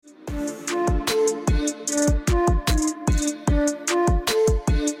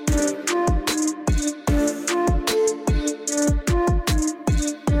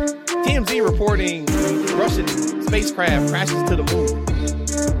spacecraft crashes to the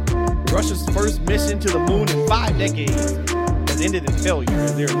moon. Russia's first mission to the moon in 5 decades has ended in failure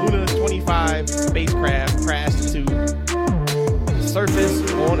as their Luna 25 spacecraft crashed to the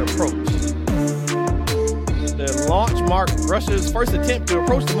surface on approach. The launch marked Russia's first attempt to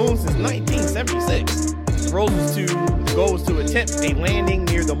approach the moon since 1976. The goal was to attempt a landing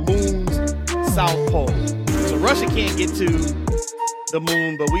near the moon's south pole. So Russia can't get to the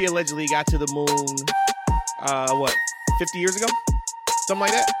moon, but we allegedly got to the moon, 50 years ago? Something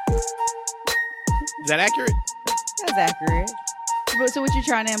like that? Is that accurate? That's accurate. So what you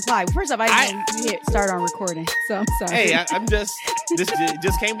trying to imply? First off, I didn't hit start on recording, so I'm sorry. Hey, this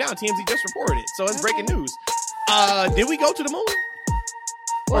just came down. TMZ just reported it, so it's breaking news. Did we go to the moon?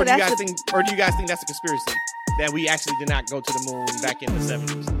 Well, or do you guys think that's a conspiracy that we actually did not go to the moon back in the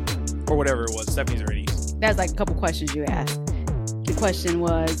 70s or whatever it was, 70s or 80s? That's like a couple questions you asked. The question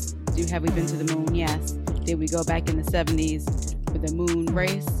was, have we been to the moon? Yes. Did we go back in the 70s with the moon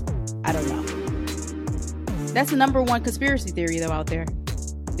race? I don't know. That's the number one conspiracy theory though out there.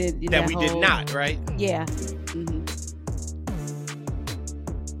 That we did not, right? Yeah. Mm-hmm.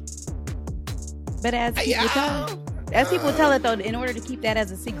 But as people tell it though, in order to keep that as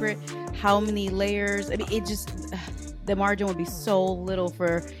a secret, how many layers? I mean, it just the margin would be so little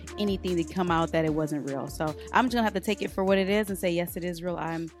for anything to come out that it wasn't real. So I'm just gonna have to take it for what it is and say yes, it is real.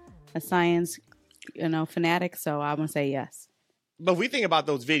 I'm a science, fanatic, so I'm gonna say yes. But if we think about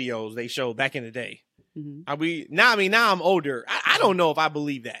those videos they showed back in the day. Mm-hmm. Are we now? I mean, now I'm older. I don't know if I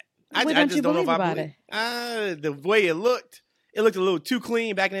believe that. I just don't know if I believe it. The way it looked a little too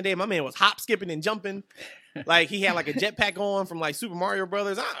clean back in the day. My man was hop, skipping, and jumping. Like he had like a jetpack on from like Super Mario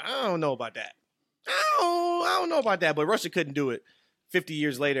Brothers. I don't know about that. I don't know about that. But Russia couldn't do it 50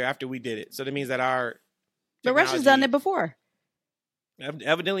 years later after we did it. So that means that but Russia's done it before.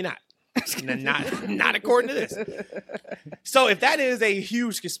 Evidently not. not according to this. So if that is a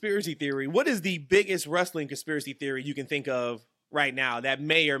huge conspiracy theory, what is the biggest wrestling conspiracy theory you can think of right now that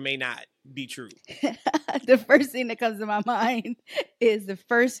may or may not be true? The first thing that comes to my mind is the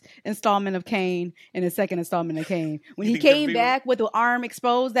first installment of Kane and the second installment of Kane. When he came back with the arm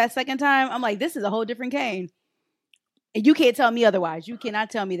exposed that second time, I'm like, this is a whole different Kane. And you can't tell me otherwise. You cannot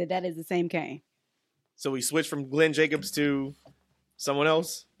tell me that is the same Kane. So we switched from Glenn Jacobs to someone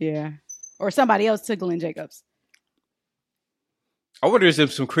else? Yeah. Or somebody else to Glenn Jacobs. I wonder if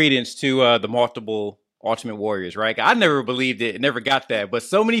there's some credence to the multiple Ultimate Warriors, right? I never believed it, never got that. But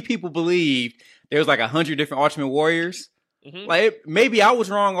so many people believed there was like 100 different Ultimate Warriors. Mm-hmm. Like maybe I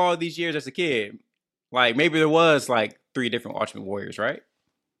was wrong all these years as a kid. Like maybe there was like 3 different Ultimate Warriors, right?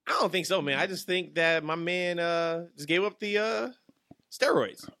 I don't think so, man. I just think that my man just gave up the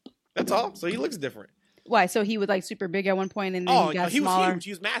steroids. That's all. So he looks different. Why? So he was like super big at one point and then he got smaller? Was huge.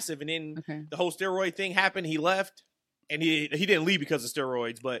 He was massive. And then the whole steroid thing happened. He left. And he didn't leave because of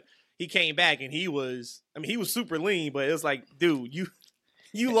steroids, but he came back and he was super lean, but it was like, dude,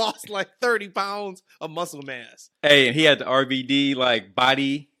 you lost like 30 pounds of muscle mass. Hey, and he had the RVD like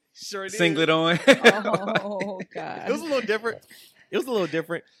body singlet on. Oh, God. It was a little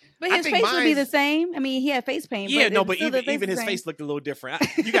different. But his face would be the same. I mean, he had face paint. Yeah, but even his face looked a little different.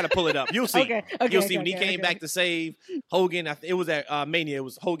 You got to pull it up. You'll see. You'll see when he came back to save Hogan. It was at Mania. It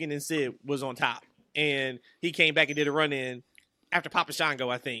was Hogan and Sid was on top. And he came back and did a run-in after Papa Shango,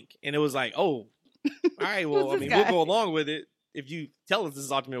 I think. And it was like, oh, all right, well, we'll go along with it if you tell us this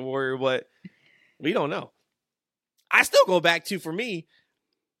is Ultimate Warrior, but we don't know. I still go back to, for me,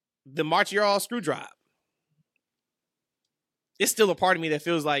 the Montreal screw drop. It's still a part of me that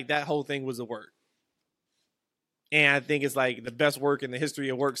feels like that whole thing was a work. And I think it's like the best work in the history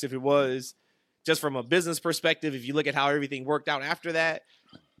of works if it was. Just from a business perspective, if you look at how everything worked out after that,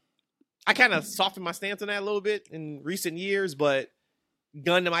 I kind of softened my stance on that a little bit in recent years, but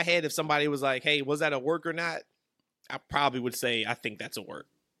gun to my head, if somebody was like, hey, was that a work or not? I probably would say, I think that's a work.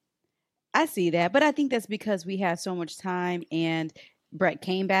 I see that, but I think that's because we had so much time and Brett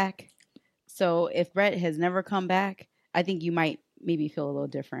came back. So if Brett has never come back, I think you might maybe feel a little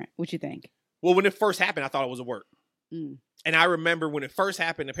different. What you think? Well, when it first happened, I thought it was a work. Mm. And I remember when it first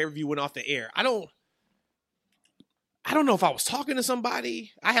happened, the pay-per-view went off the air. I don't know if I was talking to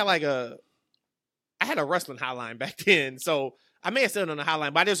somebody. I had a wrestling hotline back then, so I may have said it on the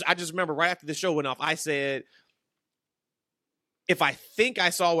hotline, but I just remember right after the show went off, I said, if I think I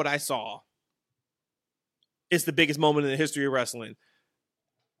saw what I saw, it's the biggest moment in the history of wrestling.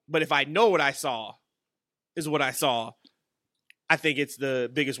 But if I know what I saw is what I saw, I think it's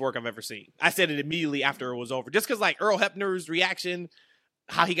the biggest work I've ever seen. I said it immediately after it was over, just because like Earl Hebner's reaction,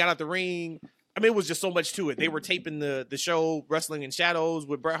 how he got out the ring. I mean, it was just so much to it. They were taping the show Wrestling in Shadows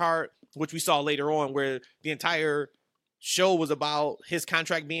with Bret Hart, which we saw later on, where the entire show was about his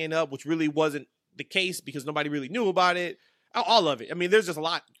contract being up, which really wasn't the case because nobody really knew about it. All of it. I mean, there's just a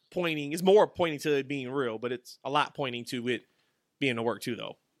lot pointing. It's more pointing to it being real, but it's a lot pointing to it being a work too,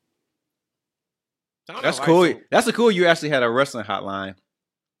 though. That's cool. So, that's a cool. You actually had a wrestling hotline.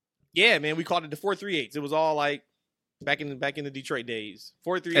 Yeah, man. We called it the 438s. It was all like back in the Detroit days.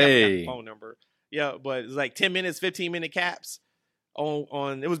 438 phone number. Yeah, but it was like 10 minutes, 15-minute caps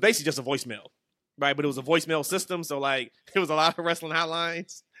on. It was basically just a voicemail, right? But it was a voicemail system, so like it was a lot of wrestling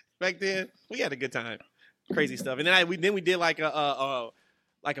hotlines back then. We had a good time, crazy stuff. And then we did like a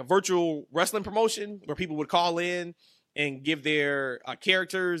virtual wrestling promotion where people would call in and give their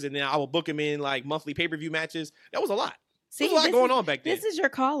characters, and then I would book them in like monthly pay-per-view matches. That was a lot. See, there was a lot going on back then. This is your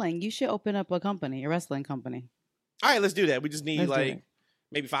calling. You should open up a company, a wrestling company. All right, let's do that. We just need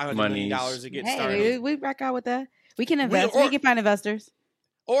maybe $500 million to get started. We rock out with that. We can invest. We can find investors.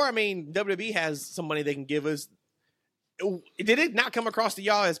 Or, I mean, WWE has some money they can give us. Did it not come across to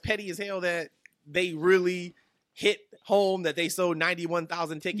y'all as petty as hell that they really hit home that they sold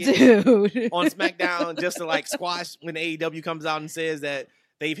 91,000 tickets on SmackDown just to like squash when AEW comes out and says that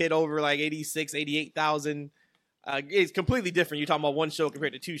they've hit over like 86, 88,000. It's completely different. You're talking about one show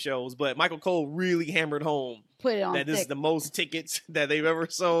compared to two shows, but Michael Cole really hammered home that this is the most tickets that they've ever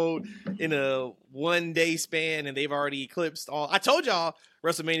sold in a 1 day span, and they've already eclipsed all. I told y'all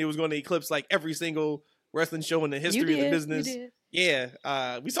WrestleMania was going to eclipse like every single wrestling show in the history of the business.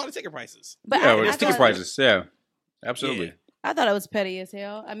 Yeah, we saw the ticket prices. But yeah, ticket prices. Yeah, absolutely. Yeah. I thought it was petty as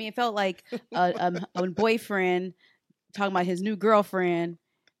hell. I mean, it felt like a boyfriend talking about his new girlfriend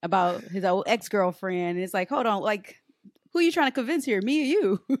about his old ex-girlfriend. And it's like, hold on, like, who are you trying to convince here, me or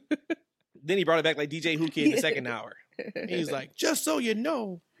you? Then he brought it back like DJ Who Kid in the second hour. He's like, just so you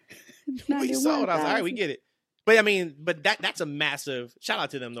know, we sold. I was like, all right, we get it. But I mean, that's a massive shout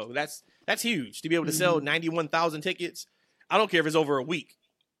out to them though. That's huge to be able to sell 91,000 tickets. I don't care if it's over a week,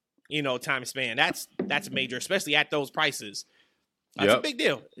 time span. That's major, especially at those prices. It's a big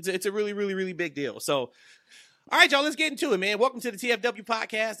deal. It's a really, really, really big deal. So, all right, y'all, let's get into it, man. Welcome to the TFW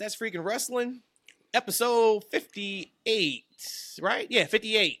podcast. That's Freaking Wrestling, episode 58, right? Yeah,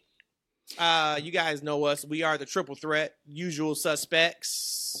 58. You guys know us. We are the Triple Threat, usual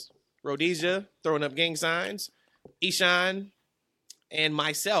suspects. Rhodesia, throwing up gang signs. Ishan, and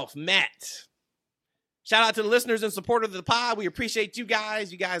myself, Matt. Shout out to the listeners and supporters of the pod. We appreciate you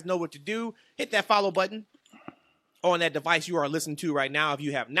guys. You guys know what to do. Hit that follow button on that device you are listening to right now if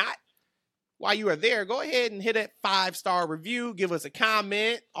you have not. While you are there, go ahead and hit a 5-star review. Give us a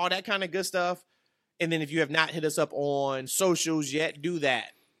comment, all that kind of good stuff. And then if you have not hit us up on socials yet, do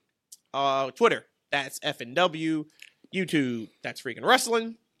that. Twitter, that's FNW. YouTube, that's Freaking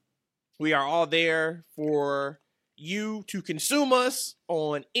Wrestling. We are all there for you to consume us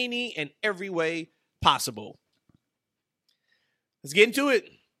on any and every way possible. Let's get into it,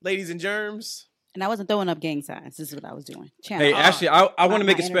 ladies and germs. And I wasn't throwing up gang signs. This is what I was doing. Hey, actually, I want to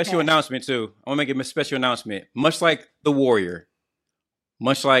make a special announcement, too. I want to make a special announcement. Much like The Warrior,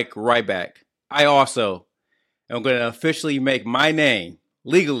 much like Ryback, I also am going to officially make my name,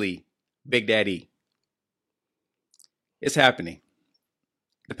 legally, Big Daddy. It's happening.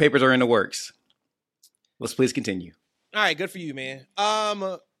 The papers are in the works. Let's please continue. All right, good for you, man.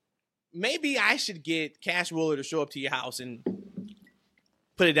 Maybe I should get Cash Wooler to show up to your house and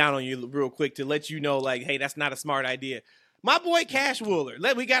put it down on you real quick to let you know, like, hey, that's not a smart idea. My boy Cash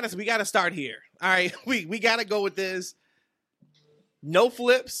Wooler, we gotta start here. All right, we gotta go with this. No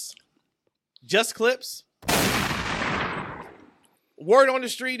flips, just clips. Word on the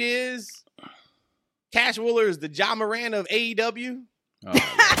street is Cash Wooler is the Ja Morant of AEW. Oh,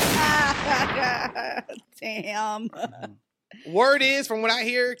 damn. Word is, from what I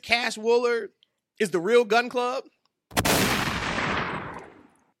hear, Cash Wooler is the real Gun Club.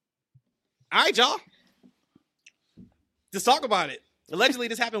 All right, y'all. Let's talk about it. Allegedly,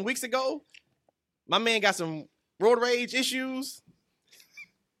 this happened weeks ago. My man got some road rage issues.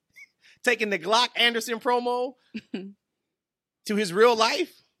 Taking the Glock Anderson promo to his real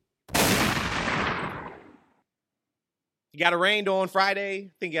life. He got arraigned on Friday.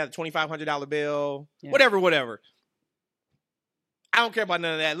 I think he got a $2,500 bill. Yeah. Whatever. I don't care about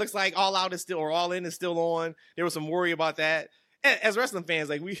none of that. It looks like All Out is still, or All In is still on. There was some worry about that. As wrestling fans,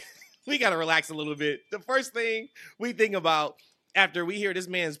 like we got to relax a little bit. The first thing we think about after we hear this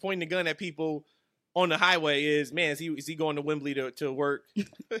man's pointing a gun at people on the highway is, man, is he going to Wembley to work?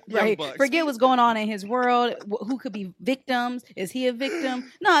 Right. Forget what's going on in his world. Who could be victims? Is he a victim?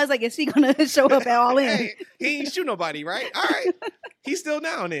 No, it's like, is he going to show up at All In? Hey, he ain't shoot nobody, right? All right. He's still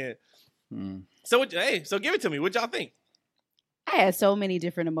down there. So give it to me. What y'all think? I had so many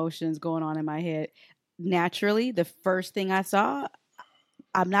different emotions going on in my head. naturally, the first thing I saw,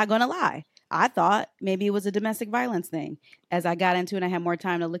 I'm not going to lie, I thought maybe it was a domestic violence thing. As I got into it and I had more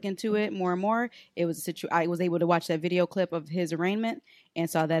time to look into it more and more, it was I was able to watch that video clip of his arraignment and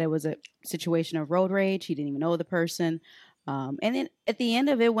saw that it was a situation of road rage. He didn't even know the person. And then at the end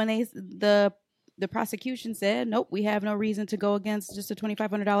of it, when the prosecution said, nope, we have no reason to go against just a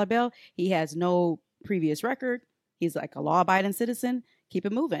 $2,500 bail. He has no previous record. He's like a law-abiding citizen. Keep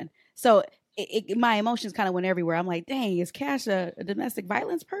it moving. So my emotions kind of went everywhere. I'm like, dang, is Cash a domestic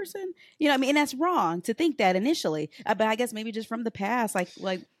violence person? You know what I mean? And that's wrong to think that initially. But I guess maybe just from the past,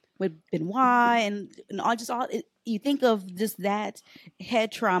 like with Benoit and all you think of just that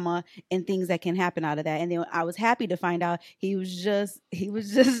head trauma and things that can happen out of that. And then I was happy to find out he was just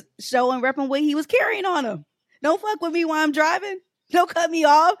showing repping what he was carrying on him. Don't fuck with me while I'm driving. Don't cut me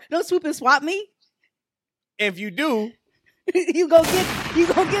off. Don't swoop and swap me. If you do, you go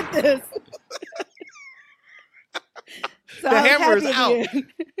get this. So the hammer is out.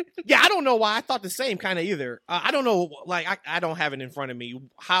 Yeah, I don't know why. I thought the same kind of either. I don't know. Like, I don't have it in front of me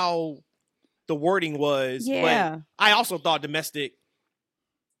how the wording was. Yeah. But I also thought domestic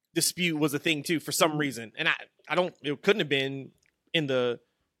dispute was a thing too for some reason. And I don't, it couldn't have been in the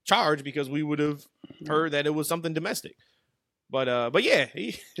charge because we would have heard that it was something domestic. But yeah,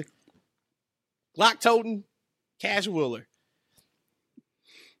 lock toting, Cash Wheeler.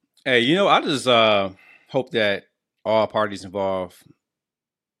 Hey, I just hope that all parties involved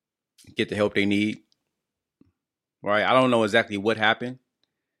get the help they need. Right? I don't know exactly what happened.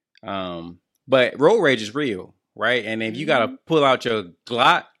 But road rage is real, right? And if you got to pull out your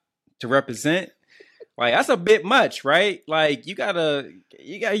Glock to represent, like, that's a bit much, right? Like,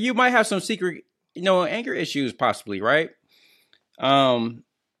 you might have some secret, anger issues possibly, right? But,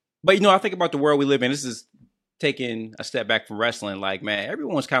 I think about the world we live in. This is taking a step back from wrestling. Like, man,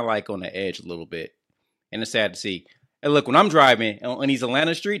 everyone's kind of like on the edge a little bit. And it's sad to see. And look, when I'm driving on these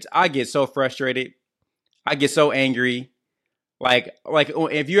Atlanta streets, I get so frustrated. I get so angry. Like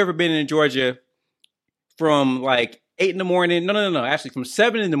if you ever been in Georgia from like 8 in the morning, no, actually from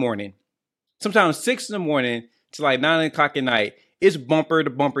 7 in the morning, sometimes 6 in the morning to like 9 o'clock at night, it's bumper to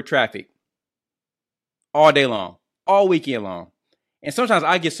bumper traffic all day long, all weekend long. And sometimes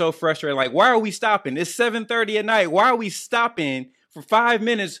I get so frustrated, like, why are we stopping? It's 7:30 at night. Why are we stopping for 5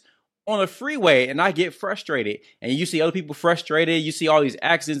 minutes on a freeway? And I get frustrated. And you see other people frustrated. You see all these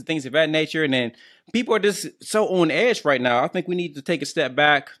accidents, things of that nature. And then people are just so on edge right now. I think we need to take a step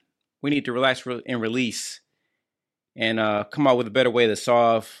back. We need to relax and release and come out with a better way to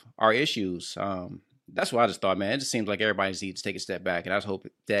solve our issues. That's what I just thought, man. It just seems like everybody needs to take a step back. And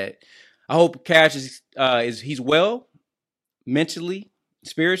I hope Cash he's well mentally,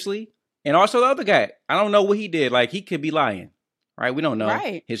 spiritually, and also the other guy. I don't know what he did. Like, he could be lying, right? We don't know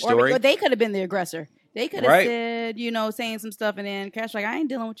his story. Or they could have been the aggressor. They could have said, saying some stuff, and then Cash like, I ain't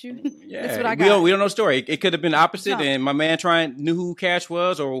dealing with you. Yeah, that's what I got. We don't know the story. It could have been opposite, and my man knew who Cash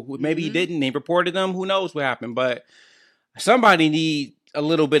was, or maybe he didn't. They reported them. Who knows what happened? But somebody need a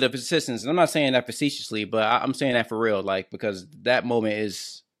little bit of assistance. And I'm not saying that facetiously, but I'm saying that for real, like, because that moment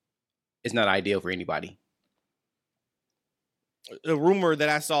is not ideal for anybody. The rumor that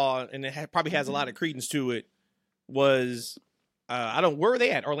I saw, and it probably has a lot of credence to it, was where were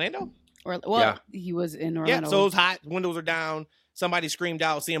they at? Orlando? He was in Orlando. Yeah, so it was hot. Windows are down. Somebody screamed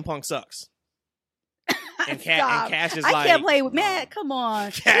out, CM Punk sucks. And Cash is like, I can't play with Matt. Come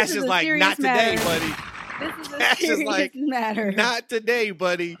on. Cash is like, not today, buddy. This is a serious matter. Not today,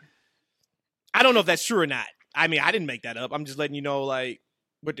 buddy. I don't know if that's true or not. I mean, I didn't make that up. I'm just letting you know, like,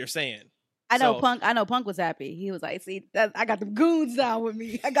 what they're saying. I know Punk was happy. He was like, see, I got them goons down with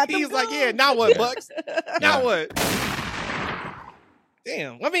me. He's like, yeah, now what, Bucks? Now what?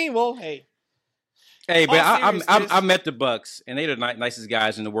 Damn. I mean, well, hey. Hey, but I met the Bucks, and they're the nicest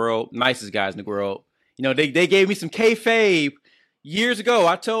guys in the world. They gave me some kayfabe years ago.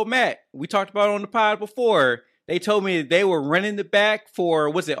 I told Matt, we talked about it on the pod before. They told me they were running the back for,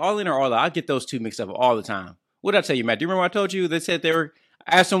 was it All In or All Out? I get those two mixed up all the time. What did I tell you, Matt? Do you remember what I told you? They said they were,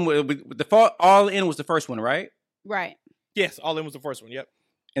 I asked them, All In was the first one, right? Right. Yes, All In was the first one, yep.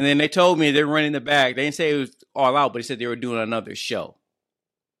 And then they told me they were running the back. They didn't say it was All Out, but they said they were doing another show.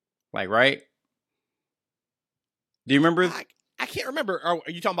 Like, right? Do you remember? I can't remember. Are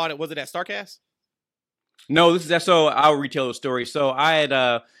you talking about it? Was it at StarCast? No, so I'll retell the story. So I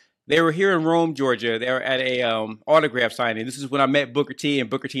had, they were here in Rome, Georgia. They were at a autograph signing. This is when I met Booker T, and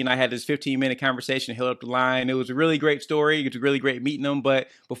Booker T and I had this 15-minute conversation, held up the line. It was a really great story. It was really great meeting them. But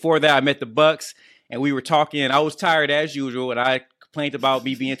before that, I met the Bucks, and we were talking. I was tired as usual, and I complained about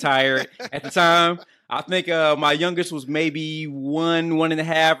me being tired at the time. I think my youngest was maybe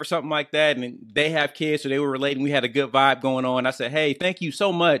 1.5 or something like that. And they have kids, so they were relating. We had a good vibe going on. I said, hey, thank you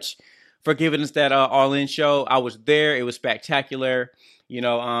so much for giving us that All-In show. I was there. It was spectacular.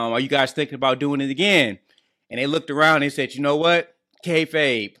 Are you guys thinking about doing it again? And they looked around and they said, you know what?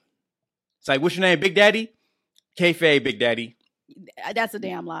 Kayfabe. It's like, what's your name, Big Daddy? Kayfabe, Big Daddy. That's a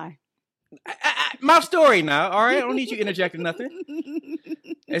damn lie. My story now, all right? I don't need you interjecting nothing.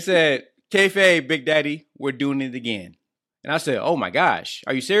 They said, kayfabe, Big Daddy, we're doing it again. And I said, oh my gosh,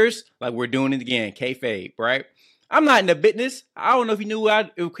 are you serious? Like, we're doing it again, kayfabe, right? I'm not in the business. I don't know if you knew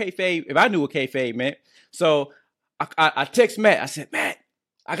what kayfabe, if I knew what kayfabe meant. So I text Matt. I said, Matt,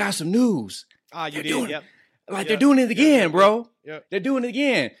 I got some news. You did, yep. Like, they're doing it again, bro. Yep. They're doing it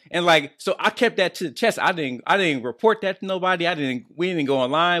again. And like, so I kept that to the chest. I didn't report that to nobody. We didn't go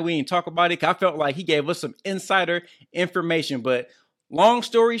online. We didn't talk about it. I felt like he gave us some insider information. But long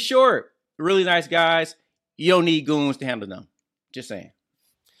story short, really nice guys. You don't need goons to handle them. Just saying.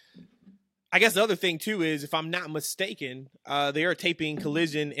 I guess the other thing too is, if I'm not mistaken, they are taping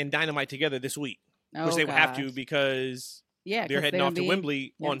Collision and Dynamite together this week, which they will have to because they're heading off to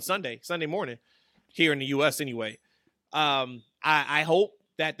Wembley on Sunday morning here in the U.S. anyway. I hope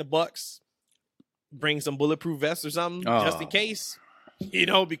that the Bucks bring some bulletproof vests or something just in case,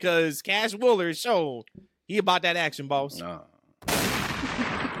 because Cash Wheeler is shown he about that action, boss. He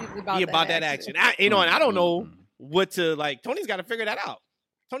about that action. And I don't know what to like. Tony's got to figure that out.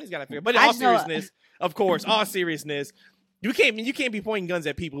 But in all seriousness, of course, all seriousness, you can't be pointing guns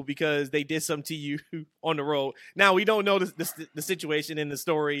at people because they did something to you on the road. Now, we don't know the situation in the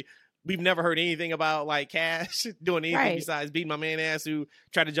story. We've never heard anything about like Cash doing anything besides beating my man ass who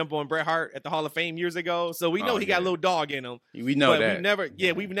tried to jump on Bret Hart at the Hall of Fame years ago. So we know he got a little dog in him. We know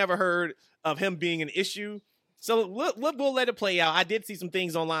that. We've never heard of him being an issue. So we'll let it play out. I did see some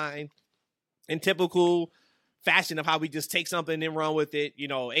things online in typical fashion of how we just take something and run with it.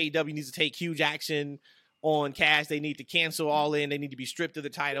 AEW needs to take huge action on Cash. They need to cancel All In. They need to be stripped of the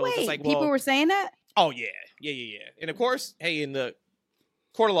title. Wait, it's like, people were saying that? Oh, yeah. And of course, hey, in the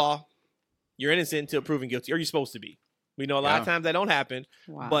court of law, you're innocent until proven guilty, or you're supposed to be. We know a lot of times that don't happen,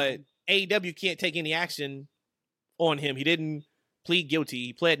 but AEW can't take any action on him. He didn't plead guilty.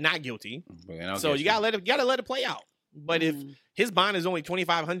 He pled not guilty. So you gotta let it play out. But if his bond is only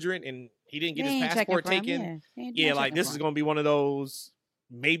 $2,500 and he didn't get his passport taken, this is gonna be one of those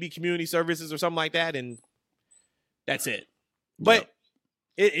maybe community services or something like that, and that's it. But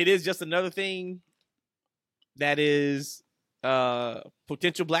it is just another thing that is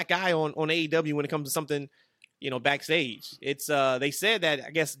potential black guy on AEW when it comes to something, backstage. It's they said that I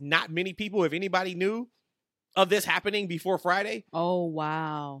guess not many people, if anybody, knew of this happening before Friday. Oh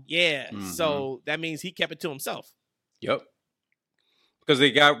wow. Yeah. So that means he kept it to himself. Yep. Because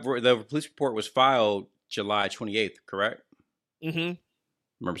the police report was filed July 28th, correct? Mm-hmm.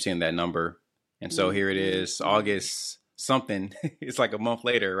 Remember seeing that number. And so here it is, August something. It's like a month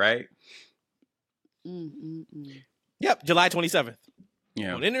later, right? Yep, July 27th.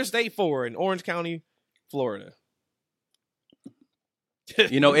 Yeah. On Interstate 4 in Orange County, Florida.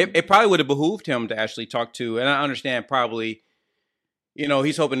 It probably would have behooved him to actually talk to, and I understand probably,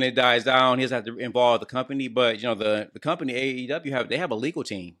 he's hoping it dies down. He doesn't have to involve the company, but, the company, AEW, they have a legal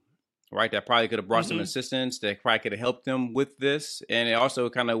team, right? That probably could have brought some assistance. That probably could have helped them with this. And it also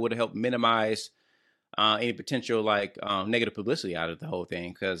kind of would have helped minimize any potential, negative publicity out of the whole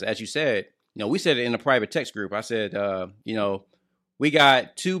thing. Because as you said, we said it in a private text group. I said, we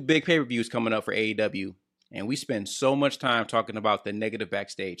got 2 big pay-per-views coming up for AEW. And we spend so much time talking about the negative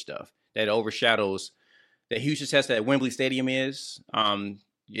backstage stuff that overshadows the huge success that Wembley Stadium is.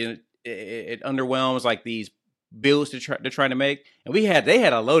 It underwhelms like these bills they're trying to make. And they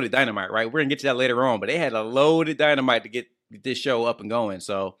had a loaded Dynamite, right? We're gonna get to that later on, but they had a loaded Dynamite to get this show up and going.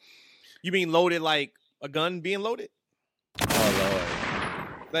 So, you mean loaded like a gun being loaded? Oh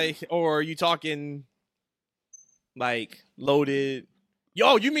Lord! Or are you talking like loaded?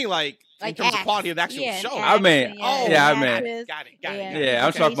 Yo, you mean like in terms of quality of the actual show? I mean, got it. Yeah,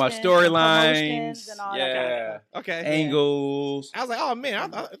 I'm talking about storylines. Yeah, okay, angles. I was like, oh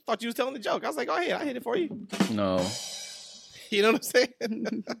man, I thought you was telling the joke. I was like, go ahead, I hit it for you. No, you know what I'm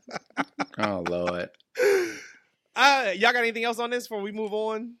saying? Oh Lord. Y'all got anything else on this before we move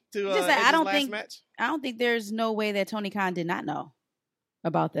on to last match? I don't think there's no way that Tony Khan did not know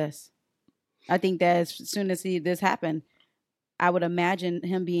about this. I think that as soon as this happened, I would imagine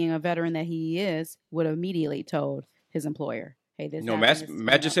him being a veteran that he is would have immediately told his employer, "Hey, this." No,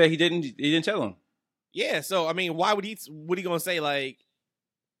 Matt just said he didn't tell him. Yeah, so I mean, why would he? What are you gonna say? Like,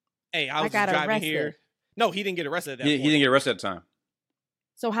 hey, I was just driving arrested here. No, he didn't get arrested at that point. He didn't get arrested at the time.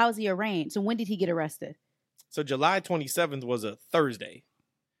 So how is he arraigned? So when did he get arrested? So July 27th was a Thursday.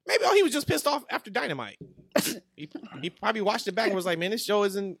 Maybe he was just pissed off after Dynamite. he probably watched it back and was like, man, this show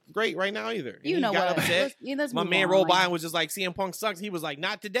isn't great right now either. And you know got what? upset. Let's My man rolled by and was just like, CM Punk sucks. He was like,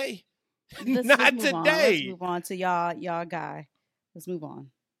 not today. Not today. Let's move on to y'all guy. Let's move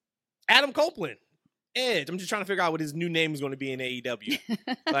on. Adam Copeland. Edge. I'm just trying to figure out what his new name is going to be in AEW.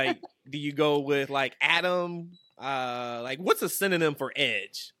 Like, do you go with like Adam? Like, what's a synonym for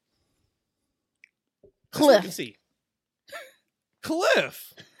Edge? Cliff. See.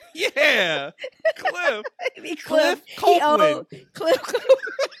 Cliff. Yeah. Cliff. Cliff Copeland.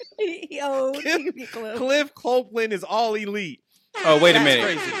 Cliff Copeland is all elite. Oh, wait a minute.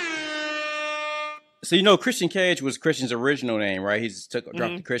 Crazy. So you know Christian Cage was Christian's original name, right? He just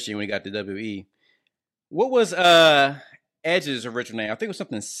dropped the Christian when he got to WWE. What was Edge's original name? I think it was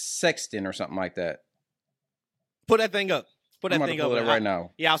something Sexton or something like that. Put that thing up. Put that thing up right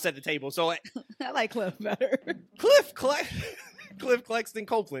now. Yeah, I'll set the table. So I like Cliff better. Cliff Claxton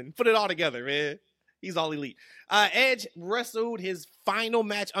Copeland. Put it all together, man. He's all elite. Edge wrestled his final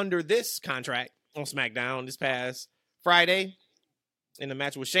match under this contract on SmackDown this past Friday in the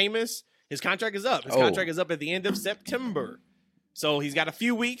match with Sheamus. His contract is up. His contract is up at the end of September. So he's got a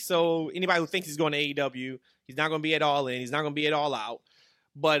few weeks. So anybody who thinks he's going to AEW, he's not going to be at All In. He's not going to be at All Out.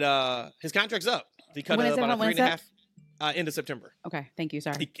 But his contract's up. He cut about a 3.5 end of September. Okay, thank you.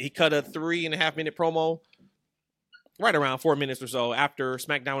 Sorry. He cut a 3.5 minute promo right around 4 minutes or so after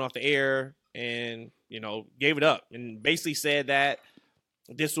SmackDown went off the air and, gave it up and basically said that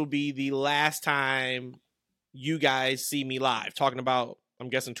this will be the last time you guys see me live. Talking about, I'm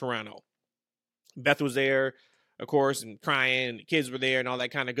guessing, Toronto. Beth was there, of course, and crying. And the kids were there and all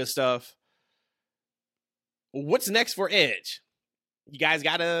that kind of good stuff. What's next for Edge? You guys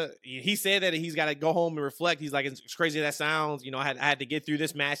he said that he's got to go home and reflect. He's like, as crazy as that sounds, I had to get through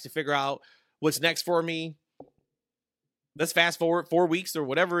this match to figure out what's next for me. Let's fast forward 4 weeks or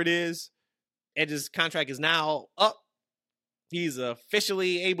whatever it is. Edge's contract is now up. He's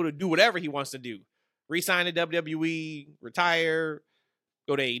officially able to do whatever he wants to do. Resign to WWE, retire,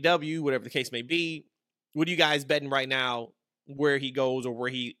 go to AEW, whatever the case may be. What are you guys betting right now where he goes or where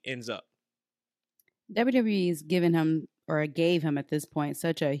he ends up? WWE's given him or gave him at this point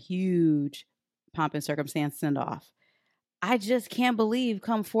such a huge pomp and circumstance send-off. I just can't believe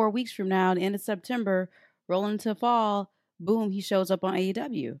come 4 weeks from now, the end of September, rolling into fall, boom, he shows up on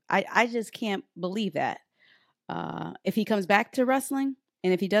AEW. I just can't believe that. If he comes back to wrestling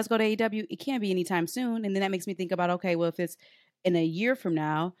and if he does go to AEW, it can't be anytime soon. And then that makes me think about, okay, well, if it's in a year from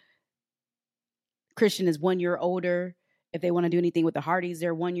now, Christian is 1 year older. If they want to do anything with the Hardys,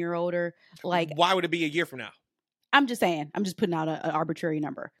 they're 1 year older. Like, why would it be a year from now? I'm just saying. I'm just putting out an arbitrary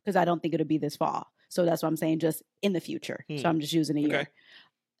number because I don't think it'll be this fall. So that's what I'm saying, just in the future. So I'm just using a year.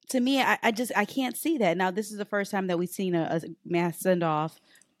 To me, I can't see that. Now, this is the first time that we've seen a mass send-off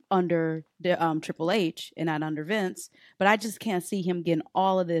under the Triple H and not under Vince. But I just can't see him getting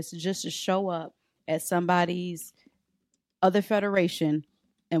all of this just to show up at somebody's other federation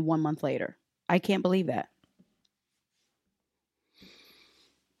and 1 month later. I can't believe that.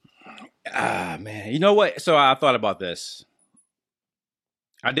 Man. You know what? So I thought about this.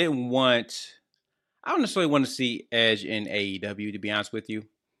 I don't necessarily want to see Edge in AEW, to be honest with you.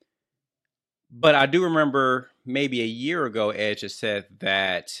 But I do remember maybe a year ago, Edge has said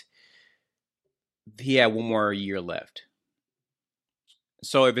that he had 1 more year left.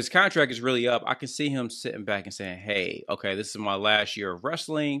 So if his contract is really up, I can see him sitting back and saying, hey, okay, this is my last year of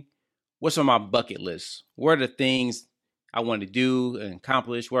wrestling. What's on my bucket list? What are the things I want to do and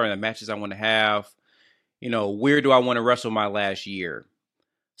accomplish? What are the matches I want to have? Where do I want to wrestle my last year?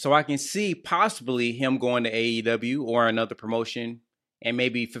 So I can see possibly him going to AEW or another promotion and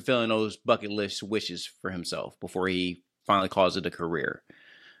maybe fulfilling those bucket list wishes for himself before he finally calls it a career.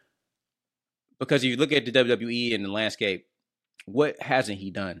 Because if you look at the WWE and the landscape, what hasn't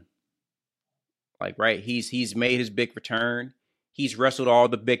he done? Like, right? He's made his big return. He's wrestled all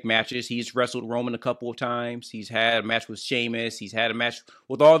the big matches. He's wrestled Roman a couple of times. He's had a match with Sheamus. He's had a match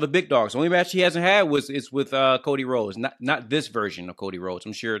with all the big dogs. The only match he hasn't had is with Cody Rhodes. Not this version of Cody Rhodes.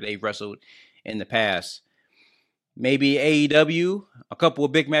 I'm sure they've wrestled in the past. Maybe AEW, a couple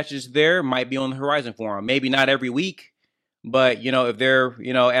of big matches there might be on the horizon for him. Maybe not every week, but if they're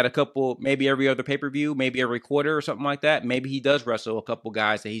at a couple, maybe every other pay-per-view, maybe every quarter or something like that. Maybe he does wrestle a couple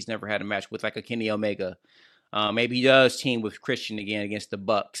guys that he's never had a match with, like a Kenny Omega. Maybe he does team with Christian again against the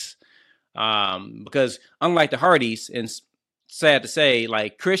Bucks. Because unlike the Hardys, and sad to say,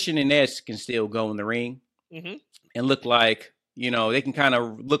 like Christian and Edge can still go in the ring and look like, they can kind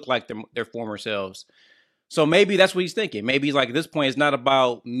of look like their former selves. So maybe that's what he's thinking. Maybe he's like, at this point, it's not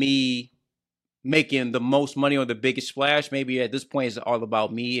about me making the most money or the biggest splash. Maybe at this point, it's all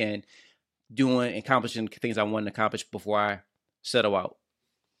about me and accomplishing things I want to accomplish before I settle out.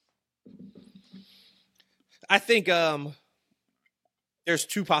 I think there's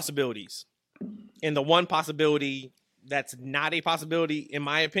two possibilities. And the one possibility that's not a possibility, in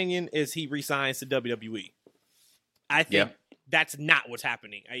my opinion, is he resigns to WWE. I think that's not what's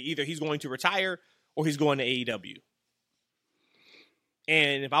happening. Either he's going to retire or he's going to AEW.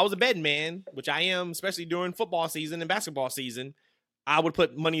 And if I was a betting man, which I am, especially during football season and basketball season, I would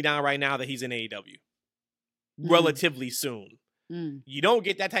put money down right now that he's in AEW relatively soon. You don't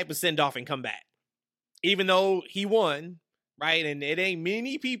get that type of send-off and come back. Even though he won, right? And it ain't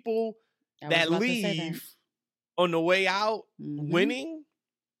many people that leave on the way out winning.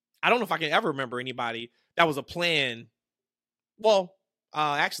 I don't know if I can ever remember anybody that was a plan. Well,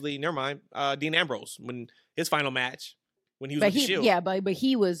 actually, never mind. Dean Ambrose, when his final match, when he was with the Shield. Yeah, but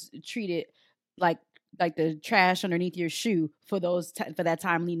he was treated like the trash underneath your shoe for that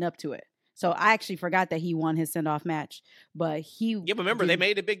time leading up to it. So I actually forgot that he won his send-off match, but but remember they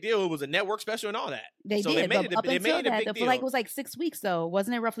made a big deal. It was a network special and all that. They did. They made a big deal. It was like 6 weeks though,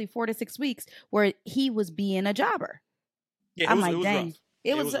 wasn't it? Roughly 4 to 6 weeks where he was being a jobber. Yeah, I'm like, dang, rough.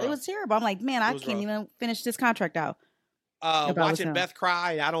 It was terrible. I'm like, man, I can't even finish this contract out. Watching Beth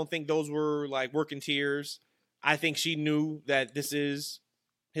cry, I don't think those were like working tears. I think she knew that this is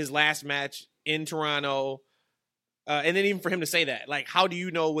his last match in Toronto. And then even for him to say that, like, how do you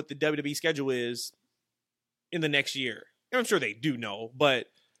know what the WWE schedule is in the next year? And I'm sure they do know, but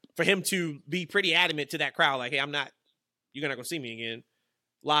for him to be pretty adamant to that crowd, like, hey, you're not going to see me again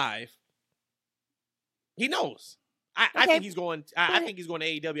live. He knows. I think he's going. I think he's going to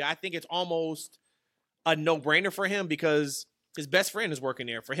AEW. I think it's almost a no-brainer for him because his best friend is working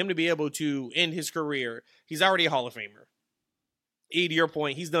there. For him to be able to end his career, he's already a Hall of Famer. E, to your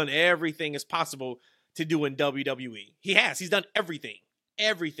point, he's done everything as possible to do in WWE. He's done everything.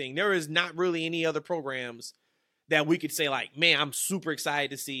 Everything. There is not really any other programs that we could say like, man, I'm super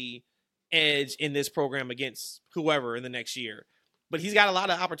excited to see Edge in this program against whoever in the next year. But he's got a lot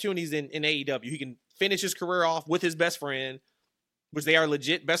of opportunities in AEW. He can finish his career off with his best friend, which they are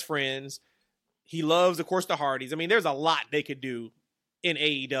legit best friends. He loves, of course, the Hardys. I mean, there's a lot they could do in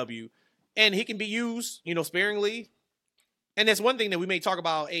AEW. And he can be used, sparingly. And that's one thing that we may talk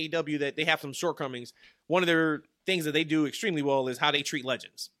about AEW, that they have some shortcomings. One of their things that they do extremely well is how they treat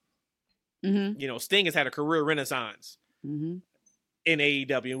legends. Mm-hmm. Sting has had a career renaissance in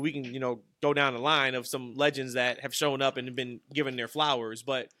AEW. And we can, go down the line of some legends that have shown up and been given their flowers.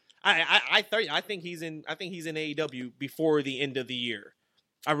 But I think he's in AEW before the end of the year.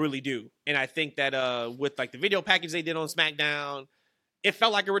 I really do. And I think that with like the video package they did on SmackDown, it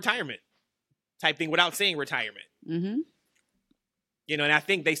felt like a retirement type thing without saying retirement. Mm-hmm. And I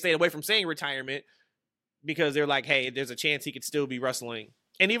think they stayed away from saying retirement because they're like, hey, there's a chance he could still be wrestling.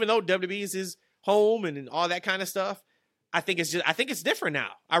 And even though WWE is his home and all that kind of stuff, I think it's different now.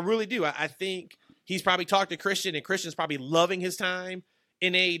 I really do. I think he's probably talked to Christian, and Christian's probably loving his time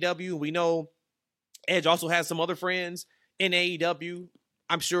in AEW. We know Edge also has some other friends in AEW.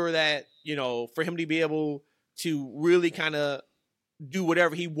 I'm sure that, for him to be able to really kind of do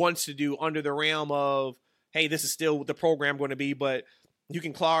whatever he wants to do under the realm of, hey, this is still what the program going to be, but you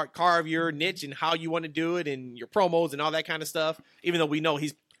can carve your niche and how you want to do it and your promos and all that kind of stuff, even though we know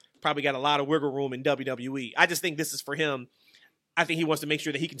he's probably got a lot of wiggle room in WWE. I just think this is for him. I think he wants to make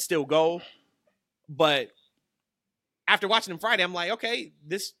sure that he can still go. But after watching him Friday, I'm like, okay,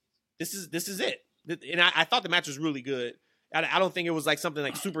 this is it. And I thought the match was really good. I don't think it was like something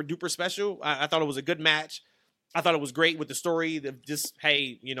like super duper special. I thought it was a good match. I thought it was great with the story that just,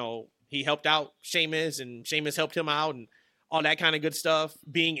 hey, he helped out Sheamus and Sheamus helped him out and all that kind of good stuff.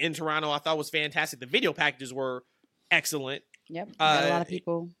 Being in Toronto, I thought was fantastic. The video packages were excellent. Yep. Got a lot of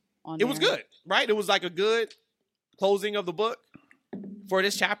people on there. It was good, right? It was like a good closing of the book for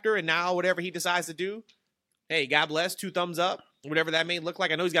this chapter. And now whatever he decides to do, hey, God bless, 2 thumbs up, whatever that may look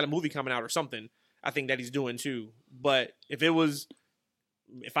like. I know he's got a movie coming out or something, I think, that he's doing too. But if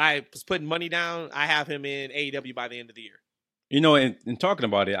I was putting money down, I have him in AEW by the end of the year. In talking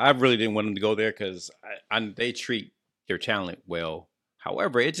about it, I really didn't want him to go there because they treat their talent well.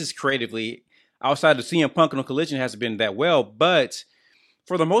 However, it just creatively, outside of CM Punk and Collision, hasn't been that well. But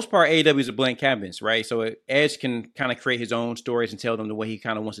for the most part, AEW is a blank canvas, right? So Edge can kind of create his own stories and tell them the way he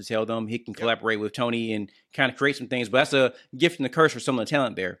kind of wants to tell them. He can collaborate with Tony and kind of create some things. But that's a gift and a curse for some of the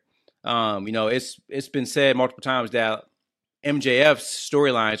talent there. It's been said multiple times that MJF's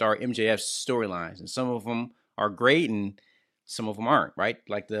storylines are MJF's storylines, and some of them are great and some of them aren't, right?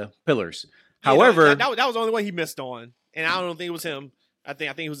 Like the pillars. However, that was the only one he missed on, and I don't think it was him. I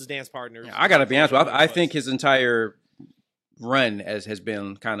think it was his dance partner. I gotta be honest with you. I think his entire run has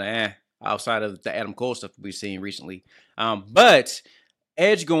been kind of outside of the Adam Cole stuff we've seen recently. But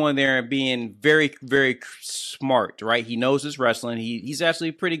Edge going there and being very, very smart, right? He knows his wrestling. He's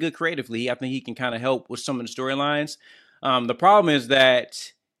actually pretty good creatively. I think he can kind of help with some of the storylines. The problem is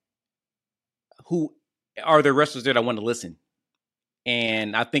that who are the wrestlers there that want to listen?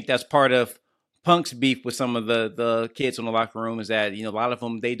 And I think that's part of Punk's beef with some of the kids in the locker room is that, a lot of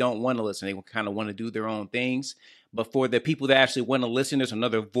them, they don't want to listen. They kind of want to do their own things. But for the people that actually want to listen, there's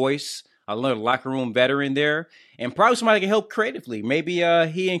another voice, another locker room veteran there, and probably somebody can help creatively. Maybe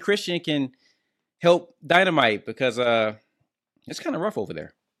he and Christian can help Dynamite because it's kind of rough over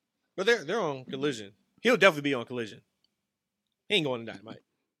there. But they're on Collision. He'll definitely be on Collision. He ain't going to Dynamite.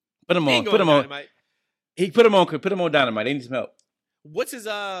 Put him on Dynamite. Put him on Dynamite. They need some help. What's his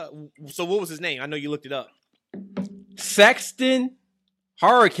so what was his name? I know you looked it up. Sexton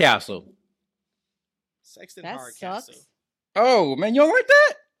Hardcastle. Sexton that Hardcastle. Sucks. Oh man, you don't like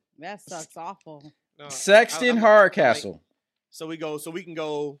that? That sucks awful. No, Sexton Hardcastle. So we can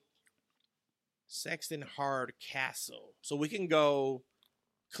go Sexton Hardcastle. So we can go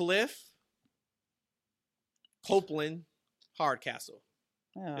Cliff, Copeland, Hardcastle.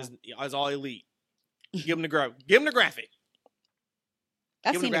 Yeah. Is all elite. Give him the graphic.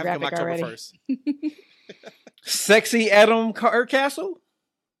 I've seen the graphic already. 1st. Sexy Adam Hardcastle?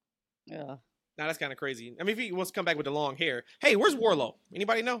 Yeah. Now that's kind of crazy. I mean, if he wants to come back with the long hair. Hey, where's Warlow?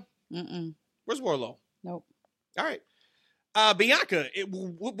 Anybody know? Mm-mm. Where's Warlow? Nope. All right. Bianca.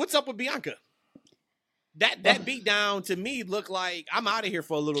 What's up with Bianca? That beat down to me looked like I'm out of here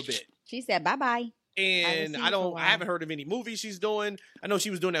for a little bit. She said bye-bye. And I haven't heard of any movies she's doing. I know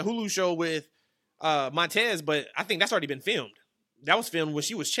she was doing that Hulu show with Montez, but I think that's already been filmed. That was filmed when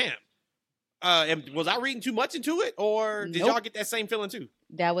she was champ. And was I reading too much into it, or did y'all get that same feeling too?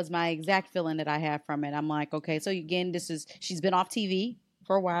 That was my exact feeling that I had from it. I'm like, okay, so again, she's been off TV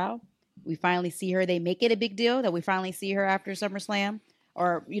for a while. We finally see her. They make it a big deal that we finally see her after SummerSlam,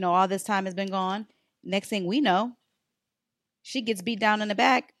 or all this time has been gone. Next thing we know, she gets beat down in the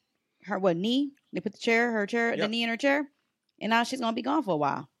back. Her knee? They put the knee in her chair, and now she's gonna be gone for a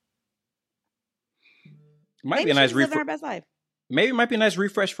while. Might be a nice living her best life. Maybe it might be a nice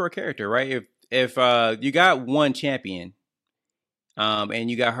refresh for a character, right? If you got one champion, and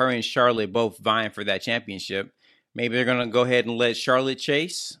you got her and Charlotte both vying for that championship, maybe they're gonna go ahead and let Charlotte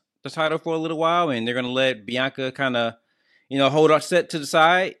chase the title for a little while, and they're gonna let Bianca kind of, hold up, set to the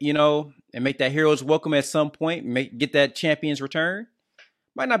side, and make that hero's welcome at some point, get that champion's return.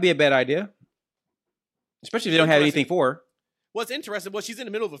 Might not be a bad idea, especially if they don't have anything for her. What's interesting? Well, she's in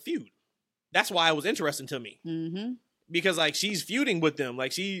the middle of a feud. That's why it was interesting to me. Mm-hmm. Because she's feuding with them.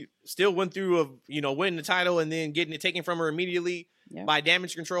 She still went through winning the title and then getting it taken from her immediately by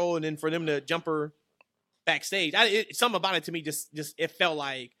Damage Control, and then for them to jump her backstage. Something about it to me just it felt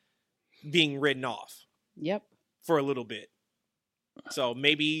like being written off. Yep. For a little bit. So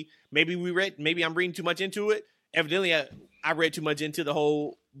maybe I'm reading too much into it. Evidently, I read too much into the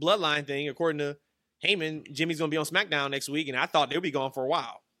whole bloodline thing. According to Heyman, Jimmy's gonna be on SmackDown next week, and I thought they'll be gone for a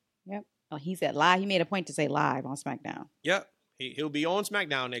while. Yep. Oh, he said live. He made a point to say live on SmackDown. Yep. He'll be on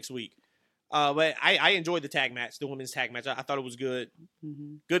SmackDown next week. But I enjoyed the tag match, the women's tag match. I thought it was good.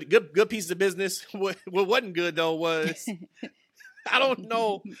 Mm-hmm. Good piece of business. What wasn't good though was I don't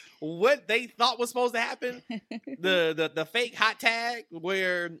know what they thought was supposed to happen. The fake hot tag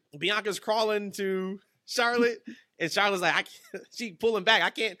where Bianca's crawling to Charlotte and Charlotte's like, she pulling back.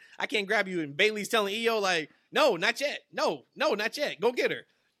 I can't grab you. And Bayley's telling Io no, not yet. No, not yet. Go get her.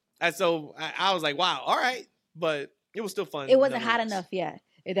 And so I was like, wow, all right. But it was still fun. It wasn't hot enough yet.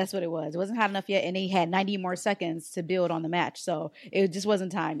 That's what it was. It wasn't hot enough yet. And he had 90 more seconds to build on the match. So it just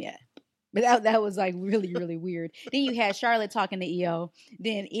wasn't time yet. But that was really, really weird. Then you had Charlotte talking to Io.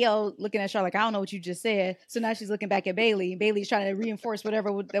 Then Io looking at Charlotte like, I don't know what you just said. So now she's looking back at Bayley. And Bayley's trying to reinforce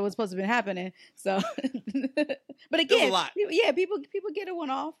whatever that was supposed to have been happening. So, but again, people get it one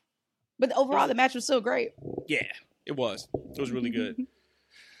off. But overall, the match was still great. Yeah, it was. It was really good.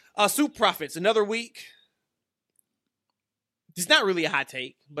 Soup Profits, another week. It's not really a hot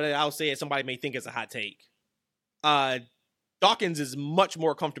take, but I'll say it. Somebody may think it's a hot take. Dawkins is much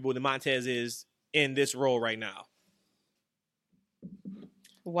more comfortable than Montez is in this role right now.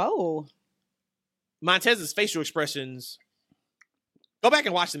 Whoa. Montez's facial expressions. Go back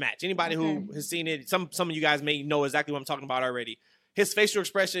and watch the match. Anybody who has seen it, some of you guys may know exactly what I'm talking about already. His facial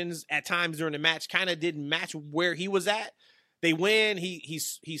expressions at times during the match kind of didn't match where he was at. They win. He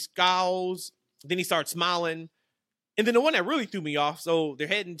scowls. Then he starts smiling. And then the one that really threw me off, so they're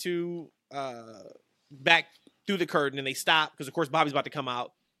heading to back through the curtain, and they stop because, of course, Bobby's about to come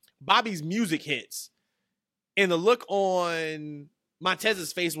out. Bobby's music hits, and the look on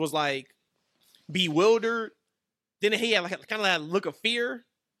Montez's face was like bewildered. Then he had like kind of that look of fear,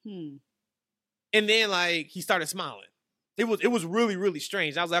 and then like he started smiling. It was really, really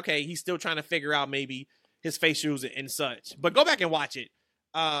strange. I was like, okay, he's still trying to figure out maybe his facials and such. But go back and watch it.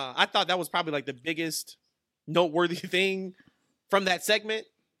 I thought that was probably like the biggest noteworthy thing from that segment.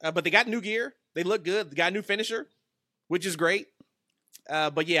 But they got new gear. They look good. They got a new finisher, which is great.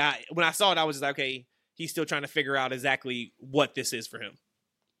 But yeah, when I saw it, I was just like, okay, he's still trying to figure out exactly what this is for him.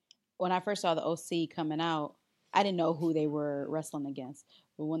 When I first saw the OC coming out, I didn't know who they were wrestling against.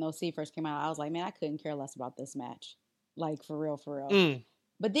 But when the OC first came out, I was like, man, I couldn't care less about this match. Like, for real, for real.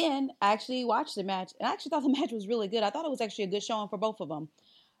 But then I actually watched the match, and I actually thought the match was really good. I thought it was actually a good showing for both of them.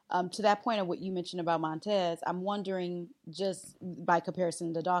 To that point of what you mentioned about Montez, I'm wondering, just by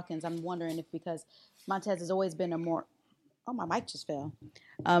comparison to Dawkins, I'm wondering if because Montez has always been a more... Oh, my mic just fell.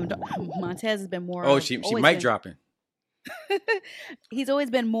 Montez has been more... Oh, she mic dropping. He's always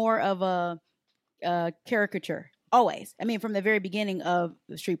been more of a caricature. Always. I mean, from the very beginning of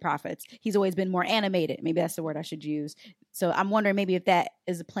the Street Profits, he's always been more animated. Maybe that's the word I should use. So I'm wondering maybe if that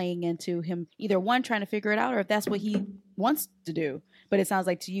is playing into him, either one, trying to figure it out, or if that's what he wants to do. But it sounds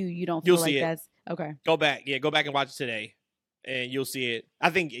like to you don't feel like that's... Okay. Go back. Yeah, go back and watch it today, and you'll see it. I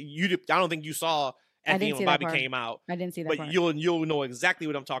don't think you saw at the end when Bobby came out. I didn't see that but part. You'll know exactly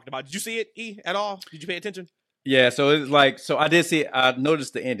what I'm talking about. Did you see it, E, at all? Did you pay attention? Yeah, so it's like, so I did see it. I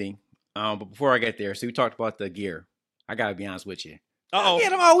noticed the ending. But before I get there, so we talked about the gear. I gotta be honest with you. Uh-oh. Yeah,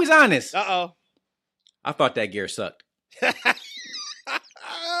 I'm always honest. Uh-oh. I thought that gear sucked.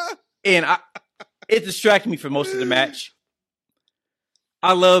 And it distracted me for most of the match.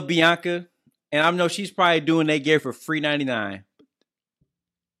 I love Bianca, and I know she's probably doing that gear for $3.99.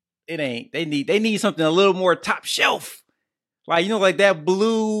 It ain't. They need something a little more top shelf. Like, like that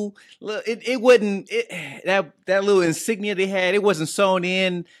blue, it wasn't, that little insignia they had, it wasn't sewn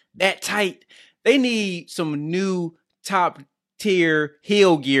in that tight. They need some new top tier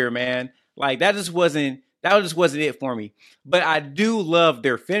heel gear, man. Like that just wasn't it for me. But I do love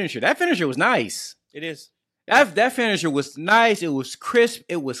their finisher. That finisher was nice. It is. That finisher was nice. It was crisp.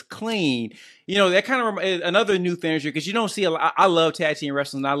 It was clean. That kind of another new finisher because you don't see a lot. I love tag team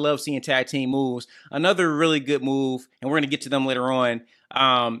wrestling. I love seeing tag team moves. Another really good move, and we're going to get to them later on,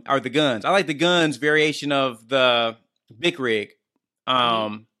 are the guns. I like the guns variation of the Big Rig.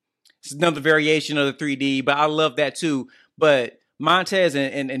 It's another variation of the 3D, but I love that too. But Montez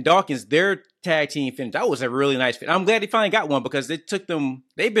and Dawkins, their tag team finish, that was a really nice finish. I'm glad they finally got one because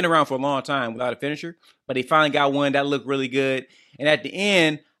they've been around for a long time without a finisher, but they finally got one that looked really good. And at the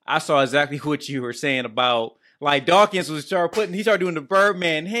end, I saw exactly what you were saying about, like, Dawkins he started doing the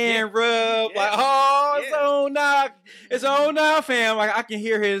Birdman hand rub, it's on now. It's on now, fam. Like, I can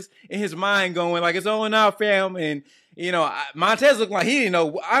hear his mind going, like, it's on now, fam. And, Montez looked like he didn't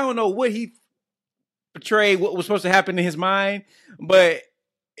know. I don't know what he portrayed, what was supposed to happen in his mind, but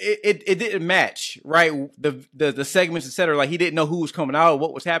it didn't match, right? The segments, etc. Like he didn't know who was coming out or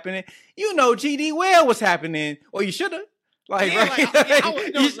what was happening. GD well was happening, or you should have. Like, yeah,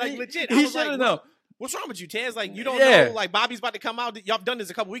 right? Like legit. He should have known. What's wrong with you, Taz? Like you don't know. Like Bobby's about to come out. Y'all have done this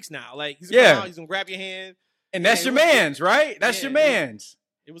a couple weeks now. Like he's gonna come out. He's gonna grab your hand. And that's your man's, right? That's your man's.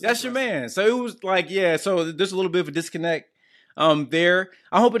 That's your man. So it was like, yeah. So there's a little bit of a disconnect there.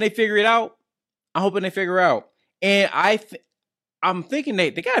 I'm hoping they figure it out. And I'm thinking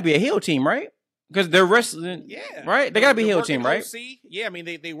they got to be a heel team, right? Because they're wrestling, right? They got to be a heel team, right? OC. Yeah, I mean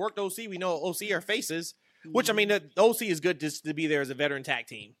they worked OC. We know OC are faces, which I mean the OC is good just to be there as a veteran tag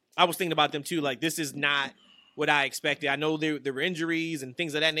team. I was thinking about them too. Like this is not what I expected. I know there were injuries and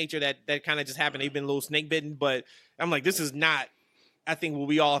things of that nature that kind of just happened. They've been a little snake bitten, but I'm like, this is not, I think, what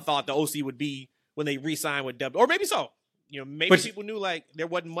we all thought the OC would be when they re-signed with W. Or maybe so. Maybe people knew like there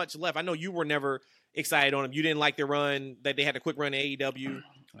wasn't much left. I know you were never excited on them. You didn't like the run that they had a quick run in AEW.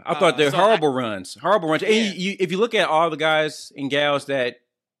 I thought they're horrible runs. Yeah. And if you look at all the guys and gals that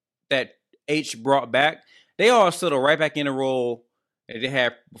H brought back, they all settled right back in the role that they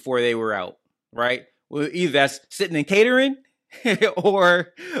had before they were out, right? Well, either that's sitting in catering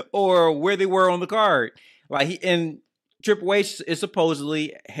or where they were on the card. Like and Triple H is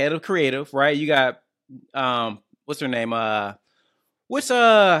supposedly head of creative, right? You got what's her name? What's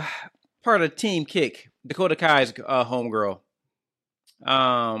part of Team Kick? Dakota Kai's homegirl.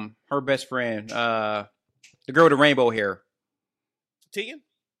 Her best friend. The girl with the rainbow hair.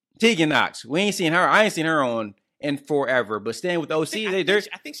 Tegan Knox. We ain't seen her. I ain't seen her in forever. But staying with OC,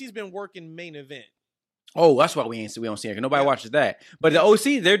 I think she's been working main event. Oh, that's why we don't see it. Nobody watches that. But the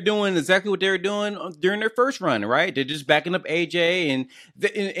OC, they're doing exactly what they were doing during their first run, right? They're just backing up AJ.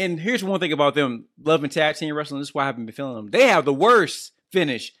 And here's one thing about them loving tag team wrestling. This is why I haven't been feeling them. They have the worst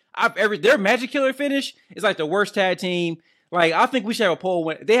finish their Magic Killer finish is like the worst tag team. Like, I think we should have a poll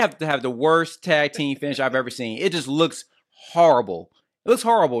when they have to have the worst tag team finish I've ever seen. It just looks horrible. It looks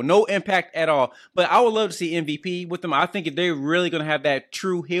horrible. No impact at all. But I would love to see MVP with them. I think if they're really going to have that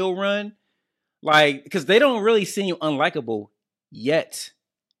true heel run, like, because they don't really seem unlikable yet.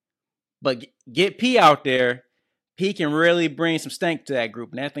 But get P out there. P can really bring some stank to that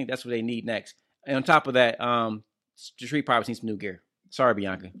group. And I think that's what they need next. And on top of that, the Street Profits needs some new gear. Sorry,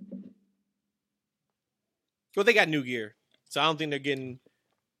 Bianca. Well, they got new gear. So I don't think they're getting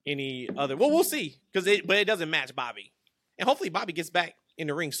any other. Well, we'll see. But it doesn't match Bobby. And hopefully Bobby gets back in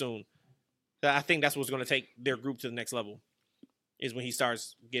the ring soon. I think that's what's going to take their group to the next level, is when he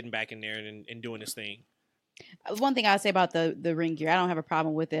starts getting back in there and doing his thing. One thing I would say about the ring gear, I don't have a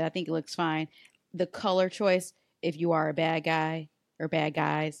problem with it. I think it looks fine. The color choice, if you are a bad guy or bad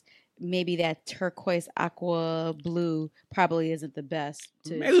guys, maybe that turquoise aqua blue probably isn't the best.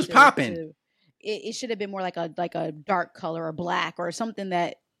 It was popping. It should have been more like a dark color or black or something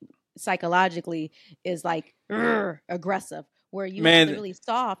that psychologically is like aggressive, where you have to really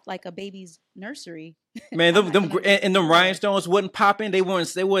soft like a baby's nursery. Man, them rhinestones wasn't popping. They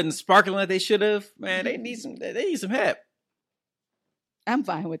wasn't sparkling like they should have. Man, they need some help. I'm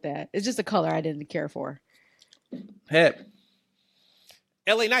fine with that. It's just a color I didn't care for. Help.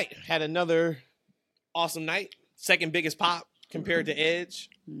 LA Knight had another awesome night. Second biggest pop compared to Edge.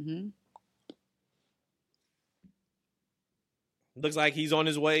 Mm-hmm. Looks like he's on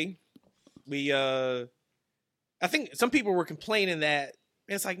his way. I think some people were complaining that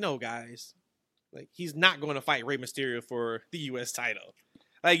it's like, no, guys, like, he's not going to fight Rey Mysterio for the U.S. title.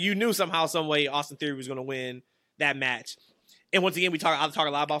 Like, you knew somehow, some way, Austin Theory was going to win that match. And once again, I talk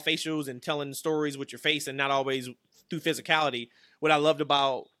a lot about facials and telling stories with your face and not always through physicality. What I loved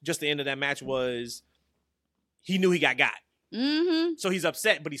about just the end of that match was he knew he got. Mm-hmm. So he's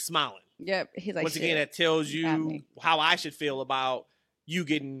upset, but he's smiling. Yep. He's like, once again, that tells you how I should feel about you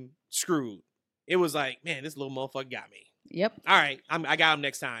getting screwed. It was like, man, this little motherfucker got me. Yep. All right, I got him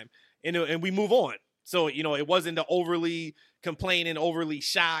next time. And we move on. So, it wasn't the overly complaining, overly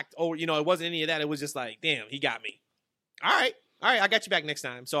shocked, or, it wasn't any of that. It was just like, damn, he got me. All right, I got you back next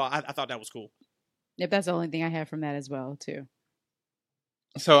time. So I thought that was cool. Yep, that's the only thing I have from that as well, too.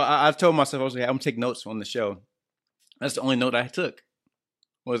 So I've told myself, I'm going to take notes on the show. That's the only note I took.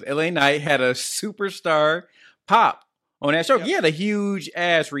 Was LA Knight had a superstar pop on that show. Yep. He had a huge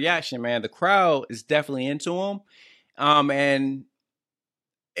ass reaction, man. The crowd is definitely into him. And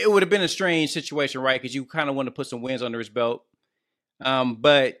it would have been a strange situation, right? Because you kind of want to put some wins under his belt.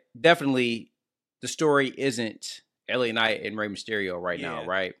 But definitely the story isn't LA Knight and Rey Mysterio now,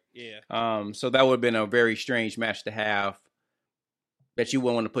 right? Yeah. So that would have been a very strange match to have that you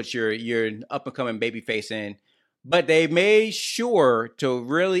wouldn't want to put your up and coming babyface in. But they made sure to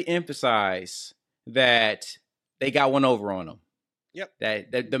really emphasize that they got one over on them. Yep.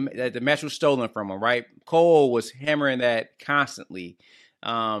 That the match was stolen from him, right? Cole was hammering that constantly.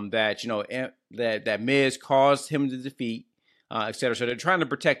 That Miz caused him to defeat, et cetera. So they're trying to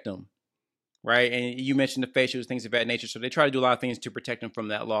protect him, right? And you mentioned the facials, things of that nature. So they try to do a lot of things to protect him from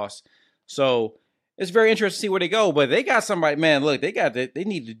that loss. So it's very interesting to see where they go. But they got somebody, man. Look, they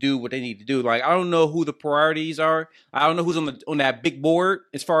need to do what they need to do. Like, I don't know who the priorities are. I don't know who's on that big board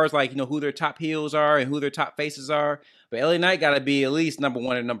as far as like who their top heels are and who their top faces are. But LA Knight got to be at least number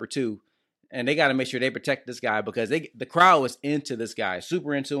 1 and number 2. And they got to make sure they protect this guy because the crowd was into this guy,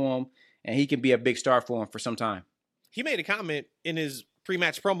 super into him, and he can be a big star for him for some time. He made a comment in his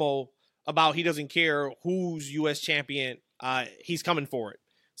pre-match promo about he doesn't care who's U.S. champion, he's coming for it.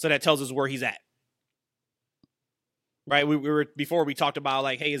 So that tells us where he's at. Right? We were before we talked about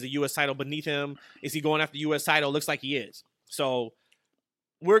like, hey, is the U.S. title beneath him? Is he going after the U.S. title? Looks like he is. So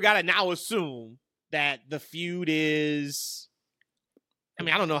we're gotta now assume that the feud is. I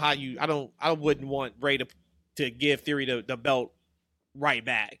mean, I don't know how I wouldn't want Ray to give Theory the belt right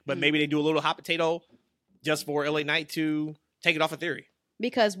back, but maybe they do a little hot potato just for LA Knight to take it off of Theory.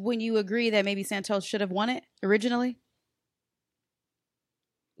 Because when you agree that maybe Santos should have won it originally?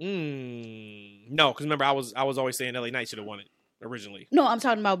 No, because remember, I was always saying LA Knight should have won it originally. No, I'm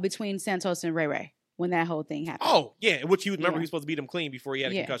talking about between Santos and Ray when that whole thing happened. Oh, yeah, which he was supposed to beat him clean before he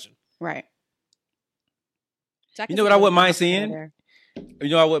had a concussion. Right. So you know what I wouldn't mind seeing?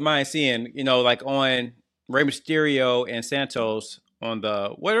 I wouldn't mind seeing, like on Rey Mysterio and Santos on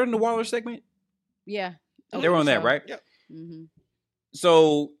what are in the Waller segment? Yeah. They were on that, right? Yep. Mm-hmm.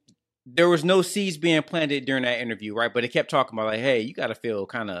 So there was no seeds being planted during that interview, right? But they kept talking about like, hey, you got to feel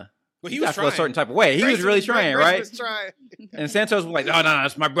kind of. Well, he was trying a certain type of way. He was really trying, right? Was trying. And Santos was like, no,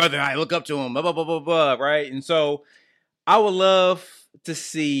 it's my brother. I look up to him, blah, blah, blah, blah, blah, right? And so I would love to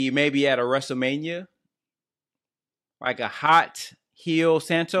see maybe at a WrestleMania, like a hot heel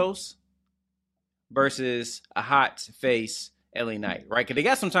Santos versus a hot face LA Knight, right? Because they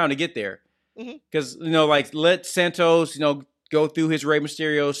got some time to get there. Because, like, let Santos, go through his Rey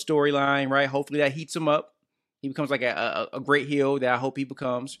Mysterio storyline, right? Hopefully that heats him up. He becomes like a great heel that I hope he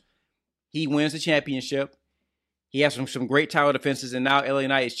becomes. He wins the championship. He has some great title defenses, and now LA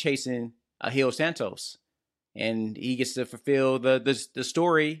Knight is chasing a heel Santos, and he gets to fulfill the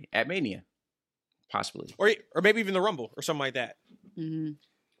story at Mania, possibly, or maybe even the Rumble or something like that.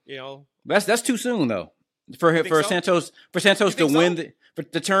 That's too soon though for Santos to win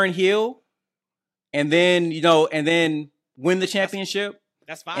to turn heel, and then win the championship.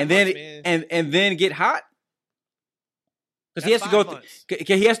 That's 5 and months, then man. and then get hot. Because he has to go.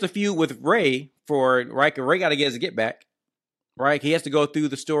 He has to feud with Ray right. Ray got to get his get back, right? He has to go through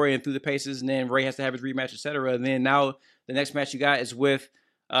the story and through the paces, and then Ray has to have his rematch, etc. And then now the next match you got is with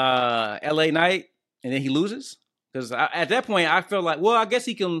LA Knight, and then he loses. Because at that point, I feel like, well, I guess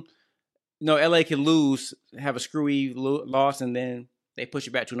he can. LA can lose, have a screwy loss, and then they push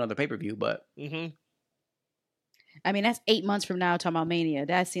it back to another pay-per-view. But I mean, that's 8 months from now. Talking about Mania,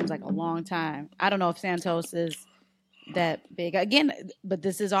 that seems like a long time. I don't know if Santos is that big again, but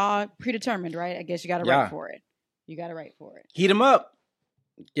this is all predetermined, right? I guess you got to write for it. You got to write for it. Heat him up.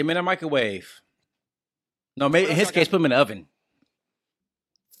 Give him in a microwave. No, maybe in his case, put him in the oven.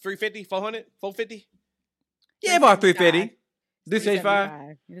 350, 400, 450. Yeah, about 350.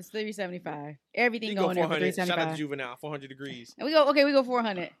 375. It's 375. Everything going there for 375. Shout out to Juvenile, 400 degrees. And we go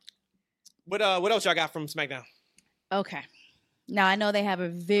 400. What else y'all got from SmackDown? Okay. Now, I know they have a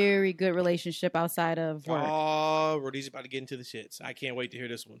very good relationship outside of work. Oh, Roddy's about to get into the shits. I can't wait to hear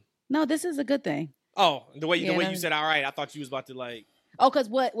this one. No, this is a good thing. Oh, the way you said, all right, I thought you was about to like. Oh, because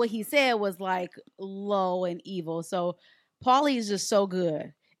what he said was like low and evil. So Paulie is just so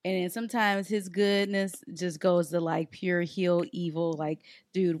good. And then sometimes his goodness just goes to like pure heel evil. Like,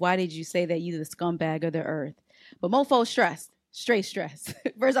 dude, why did you say that? You the scumbag of the earth. But Mofo's stressed. Straight stress.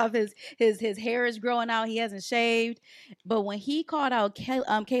 First off, his hair is growing out. He hasn't shaved. But when he called out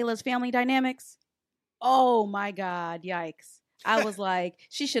Kayla's family dynamics, oh my God, yikes. I was like,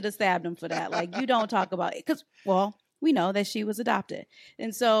 she should have stabbed him for that. Like, you don't talk about it. Because, well, we know that she was adopted.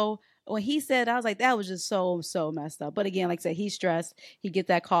 And so when he said, I was like, that was just so messed up. But again, like I said, he's stressed. He gets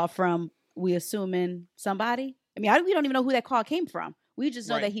that call from, we assuming somebody. I mean, we don't even know who that call came from. We just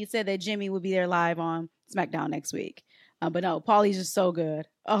know that he said that Jimmy would be there live on SmackDown next week. But no, Paulie's just so good.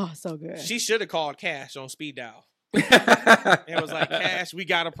 Oh, so good. She should have called Cash on speed dial. It was like, Cash, we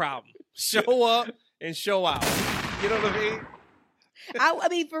got a problem. Show up and show out. You know what I mean? I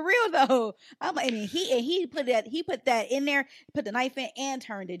mean, for real though. He put that in there, put the knife in, and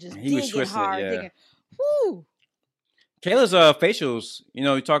turned it. Just digging hard, digging. Whoo. Kayla's facials.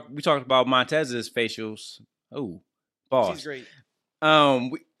 We talked about Montez's facials. Oh, boss. She's great.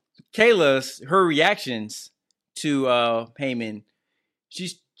 Kayla's her reactions to Heyman, she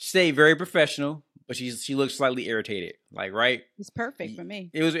stayed very professional, but she looked slightly irritated. Like, right? It's perfect for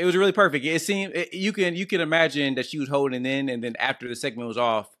me. It was really perfect. It seemed you can imagine that she was holding in, and then after the segment was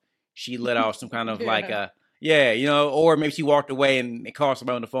off, she let out some kind of like or maybe she walked away and called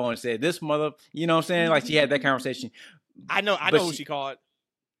somebody on the phone and said, "This mother," you know what I'm saying? Like she had that conversation. I know who she called.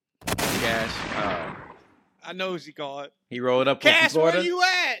 Cash. I know who she called. He rolled up. Cash, where you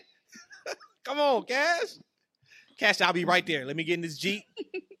at? Come on, Cash. Cash, I'll be right there. Let me get in this Jeep.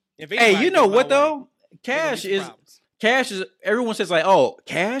 Hey, you know what though? Cash is. Everyone says like, oh,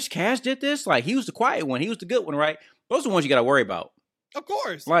 Cash did this. Like he was the quiet one. He was the good one, right? Those are the ones you got to worry about. Of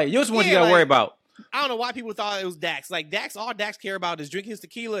course. Like those are the ones you got to worry about. I don't know why people thought it was Dax. Like Dax, all Dax care about is drinking his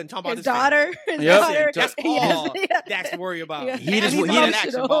tequila and talking about his daughter. Family. His daughter. That's all Dax to worry about. Yeah. He just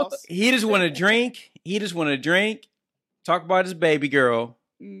want to drink. He just want to drink. Talk about his baby girl.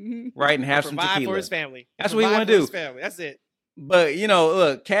 Mm-hmm. Right, and have some tequila. Provide for his family. That's what he want to do. That's it. But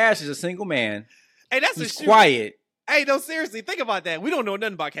look, Cash is a single man. Hey, he's quiet. Hey, no, seriously, think about that. We don't know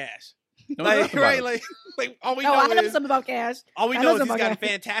nothing about Cash. Like all we know I know something about Cash. All we know is he's got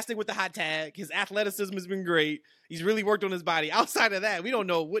fantastic with the hot tag. His athleticism has been great. He's really worked on his body. Outside of that, we don't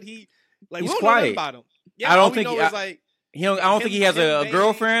know what he like. He's we don't quiet. know nothing about him. Yeah, I don't think I don't think he has a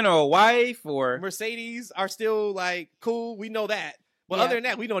girlfriend or a wife or Mercedes are still like cool. We know that. But other than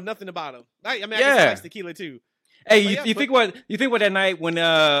that, we know nothing about him. I guess he likes tequila too. Hey, you think what that night when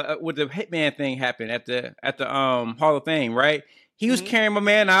with the Hitman thing happened at the Hall of Fame, right? He was carrying my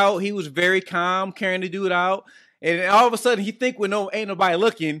man out. He was very calm, carrying the dude out. And all of a sudden, he think when ain't nobody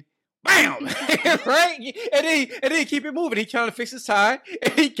looking, bam, right? And then he keep it moving. He trying to fix his tie,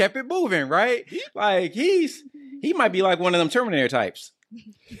 and he kept it moving, right? Like he might be like one of them Terminator types.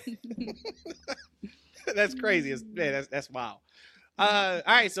 That's crazy. That's wild. All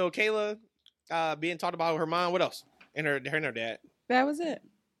right, so Kayla being talked about with her mom. What else? And her dad. That was it.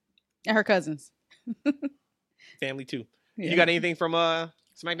 And her cousins. Family too. Yeah. You got anything from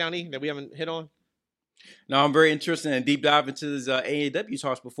SmackDown E that we haven't hit on? No, I'm very interested in deep dive into this AEW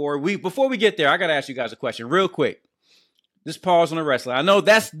talks before we get there. I gotta ask you guys a question real quick. Just pause on the wrestling. I know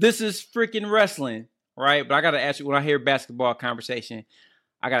this is freaking wrestling, right? But I gotta ask you, when I hear basketball conversation,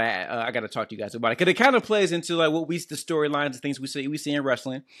 I gotta talk to you guys about it, because it kind of plays into like the storylines and things we see in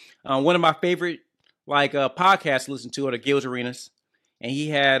wrestling. One of my favorite podcasts to listen to are the Gil's Arenas, and he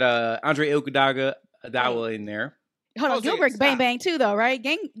had Andre Iguodala in there. Hold on, Gilbert Bang Bang too, though, right?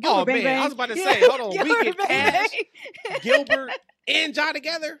 Gilbert Bang Bang. I was about to say, hold on, we get Cash, Gilbert, and Ja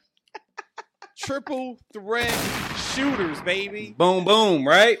together. Triple threat shooters, baby. Boom, boom,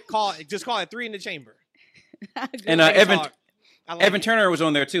 right? Just call it 3 in the chamber. And Evan Turner was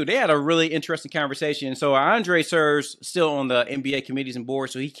on there too. They had a really interesting conversation. So Andre serves still on the NBA committees and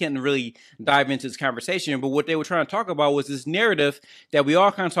boards, so he can't really dive into this conversation. But what they were trying to talk about was this narrative that we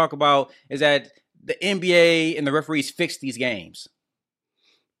all kind of talk about, is that the NBA and the referees fix these games.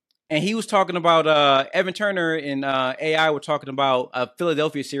 And he was talking about Evan Turner and AI were talking about a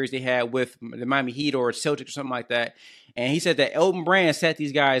Philadelphia series they had with the Miami Heat or Celtics or something like that. And he said that Elton Brand sat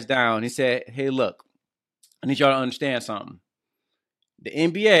these guys down. He said, "Hey, look, I need y'all to understand something. The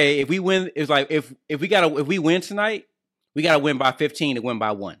NBA, if we win, it's like if we win tonight, we gotta win by 15 to win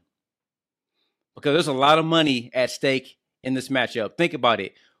by 1. Because there's a lot of money at stake in this matchup. Think about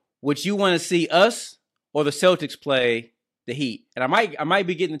it. Would you want to see us or the Celtics play the Heat?" And I might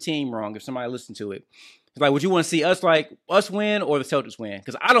be getting the team wrong if somebody listened to it. It's like, would you want to see us win or the Celtics win?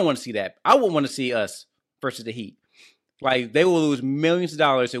 Because I don't want to see that. I would want to see us versus the Heat. Like, they will lose millions of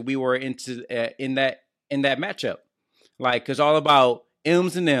dollars if we were in that matchup. Like, because all about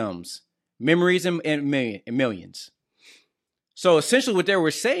M's and M's, memories and millions. So essentially what they were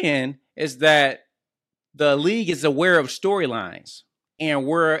saying is that the league is aware of storylines,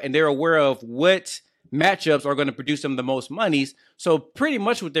 and they're aware of what matchups are going to produce them the most monies. So pretty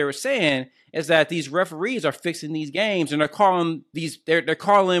much what they were saying is that these referees are fixing these games, and they're calling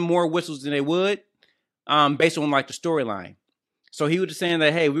more whistles than they would based on like the storyline. So he was just saying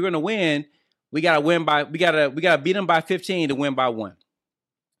that, hey, we're going to win. We got to beat them by 15 to win by 1.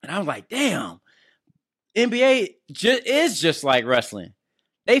 And I was like, damn, NBA is just like wrestling.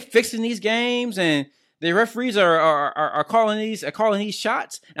 They fixing these games, and the referees are calling these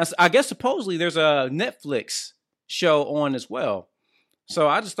shots. And I guess supposedly there's a Netflix show on as well. So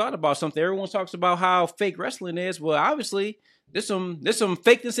I just thought about something. Everyone talks about how fake wrestling is. Well, obviously there's some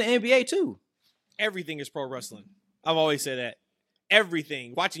fakeness in NBA too. Everything is pro wrestling. I've always said that.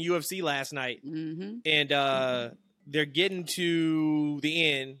 Everything. Watching UFC last night, and they're getting to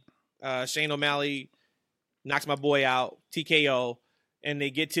the end. Shane O'Malley knocks my boy out, TKO. And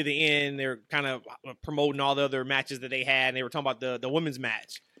they get to the end, they're kind of promoting all the other matches that they had. And they were talking about the women's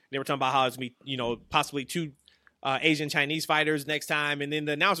match. They were talking about how it's going to be, possibly 2 Asian Chinese fighters next time. And then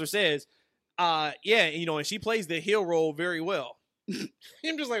the announcer says, and she plays the heel role very well.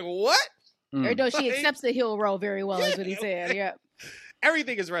 I'm just like, what? Or no, she accepts the heel role very well, is what he said. Yeah.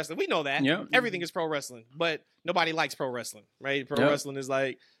 Everything is wrestling. We know that. Yeah. Everything is pro wrestling. But nobody likes pro wrestling, right? Pro wrestling is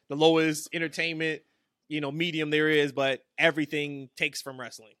like the lowest entertainment medium there is, but everything takes from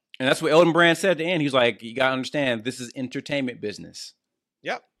wrestling. And that's what Elton Brand said at the end. He's like, you got to understand, this is entertainment business.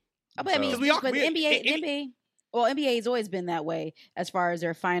 Yep. But I mean, NBA has always been that way as far as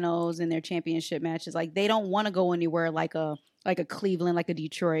their finals and their championship matches. Like, they don't want to go anywhere like a Cleveland, like a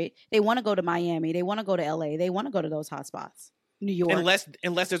Detroit. They want to go to Miami. They want to go to LA. They want to go to those hot spots. New York.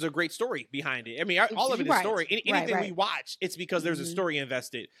 Unless there's a great story behind it. I mean, all of it is story. Anything we watch, it's because there's a story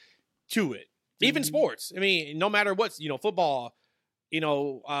invested to it. Even sports. I mean, no matter what's, football,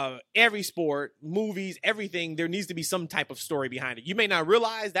 every sport, movies, everything, there needs to be some type of story behind it. You may not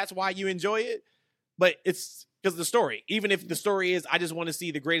realize that's why you enjoy it, but it's because of the story. Even if the story is, I just want to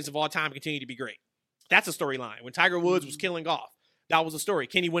see the greatest of all time continue to be great. That's a storyline. When Tiger Woods was killing golf, that was a story.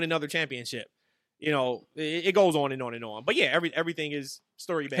 Can he win another championship? It goes on and on and on. But yeah, everything is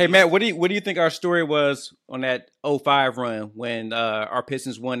story based. Hey Matt, what do you think our story was on that 05 run when our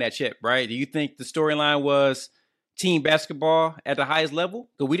Pistons won that chip? Right? Do you think the storyline was team basketball at the highest level?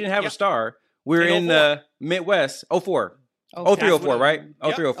 Because we didn't have a star. We were in the Midwest. 04. 03, 04, right?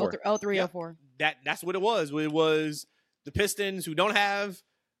 03, 04. 03, 04. That's what it was. It was the Pistons, who don't have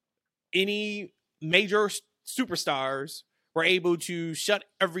any major superstars, were able to shut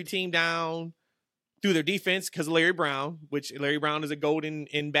every team down through their defense because of Larry Brown, which Larry Brown is a gold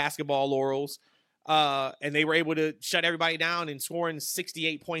in basketball laurels. And they were able to shut everybody down and scoring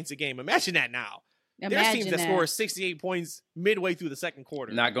 68 points a game. Imagine that now. There's teams that score 68 points midway through the second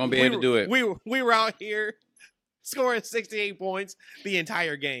quarter. Not going to be able to do it. We were out here scoring 68 points the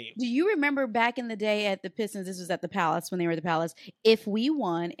entire game. Do you remember back in the day at the Pistons, this was at the Palace, when they were at the Palace, if we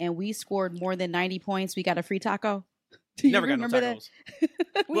won and we scored more than 90 points, we got a free taco? Do you never remember got no tacos.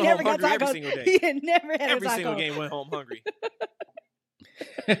 That? We went never home got hungry tacos. every single day. Yeah, never had Every a taco. single game went home hungry.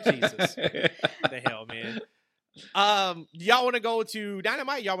 Jesus. What the hell, man? Y'all want to go to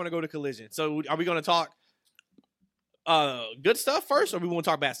Dynamite? Y'all want to go to Collision? So are we going to talk good stuff first, or we want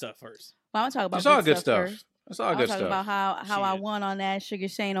to talk bad stuff first? Well, I want to talk about It's all good stuff. stuff. It's all good Talk stuff. about how I won on that Sugar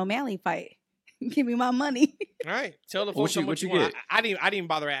Shane O'Malley fight. Give me my money. All right, tell the folks What you want. get? I didn't even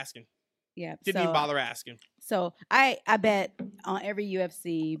bother asking. Yeah, Didn't even bother asking. So I bet on every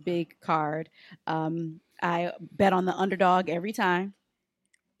UFC big card. I bet on the underdog every time.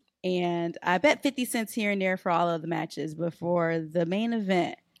 And I bet 50 cents here and there for all of the matches. But for the main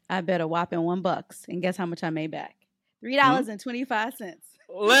event, I bet a whopping $1. And guess how much I made back? $3.25.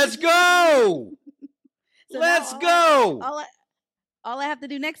 Let's go. So Let's now go. all I have to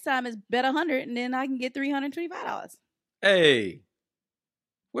do next time is bet 100, and then I can get $325. Hey.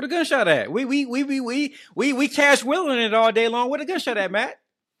 Where the gunshot at? We cash willing it all day long. Where the gunshot at, Matt?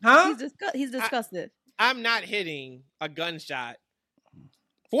 Huh? He's discussed it. I'm not hitting a gunshot.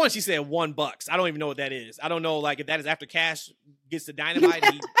 For one, she said $1. I don't even know what that is. I don't know, like, if that is after Cash gets the Dynamite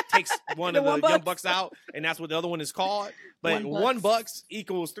and he takes one of the Young Bucks out, and that's what the other one is called. But $1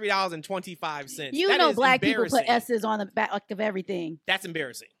 equals $3.25. You know, black people put S's on the back of everything. That's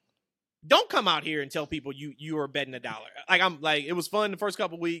embarrassing. Don't come out here and tell people you are betting $1. Like, it was fun the first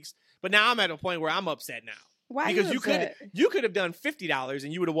couple weeks, but now I'm at a point where I'm upset now. Why? Because you could have done $50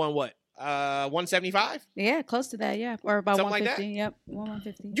 and you would have won what? 175? Yeah, close to that, yeah. Or about something 150. Like that? Yep,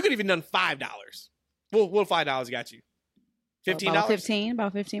 150. You could have even done $5. What $5 got you? $15?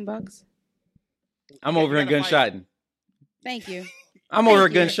 About $15. I'm over here gunshotting. Thank you. I'm over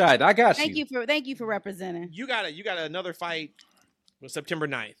here gunshotting. I got you. Thank you for representing. You got another fight on September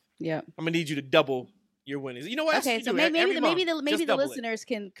 9th. Yeah. I'm gonna need you to double your winnings. You know what? Okay, so maybe the listeners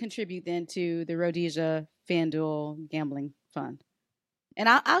can contribute then to the Rhodesia FanDuel gambling fund. And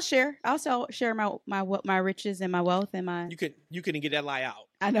I'll share my riches and my wealth and my. You couldn't get that lie out.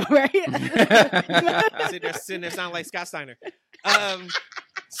 I know, right? Sitting there sound like Scott Steiner.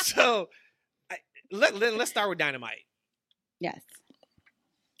 So let's start with Dynamite. Yes.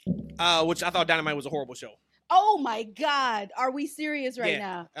 Which I thought Dynamite was a horrible show. Oh my God, are we serious right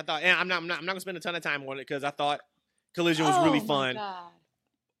now? I thought, and I'm not gonna spend a ton of time on it because I thought Collision was really fun. God.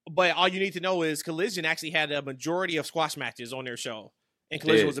 But all you need to know is Collision actually had a majority of squash matches on their show. And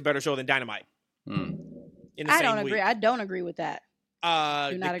Collision was a better show than Dynamite. In the I same don't agree. week. I don't agree with that.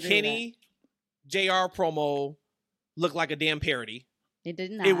 The Kenny JR promo looked like a damn parody. It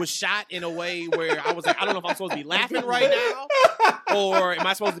did not. It was shot in a way where I was like, I don't know if I'm supposed to be laughing right now or am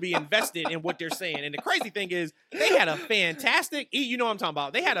I supposed to be invested in what they're saying. And the crazy thing is they had a fantastic, you know what I'm talking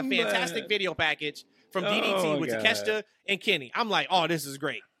about. They had a fantastic video package from DDT with Takeshita and Kenny. I'm like, oh, this is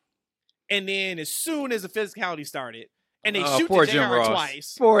great. And then as soon as the physicality started, and they shoot the JR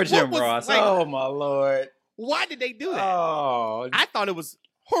twice. Poor Jim Ross. Like, oh, my Lord. Why did they do that? Oh. I thought it was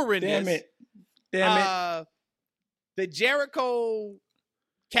horrendous. Damn it. The Jericho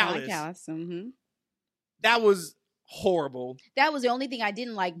Callis. Mm-hmm. That was horrible. That was the only thing I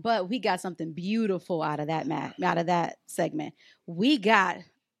didn't like, but we got something beautiful out of that out of that segment. We got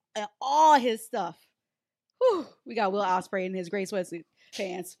all his stuff. Whew. We got Will Ospreay in his gray sweatsuit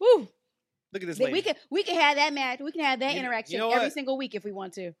pants. Whew. Look at this lady. We can have that match. We can have that interaction every single week if we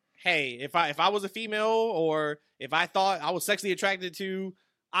want to. Hey, if I was a female or if I thought I was sexually attracted to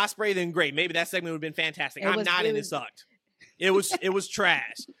Ospreay, then great. Maybe that segment would have been fantastic. I'm not, and it sucked. It was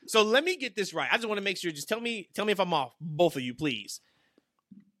trash. So let me get this right. I just want to make sure. Just tell me if I'm off, both of you, please.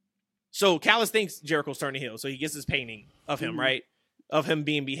 So Callis thinks Jericho's turning heel, so he gets this painting of him, right? Of him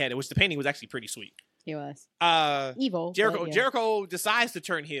being beheaded, which the painting was actually pretty sweet. He was evil. Jericho decides to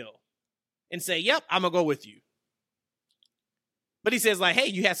turn heel and say, "Yep, I'm gonna go with you." But he says, like, "Hey,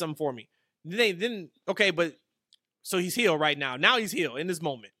 you had something for me." Then okay, but so he's heel right now. Now he's heel in this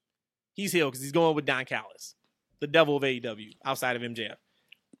moment. He's heel because he's going with Don Callis, the devil of AEW, outside of MJF.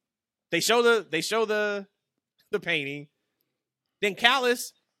 They show the painting. Then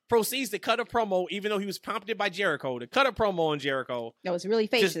Callis proceeds to cut a promo, even though he was prompted by Jericho to cut a promo on Jericho. That was really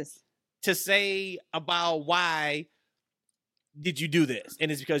facious. To say about why did you do this?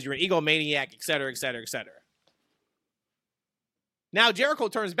 And it's because you're an egomaniac, et cetera, et cetera, et cetera. Now Jericho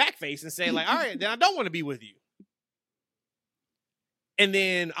turns back face and say, like, all right, then I don't want to be with you. And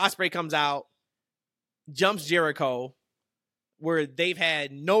then Ospreay comes out, jumps Jericho, where they've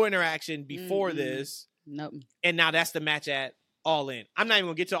had no interaction before this. Nope. And now that's the match at All In. I'm not even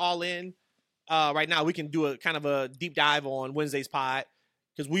going to get to All In right now. We can do a kind of a deep dive on Wednesday's pod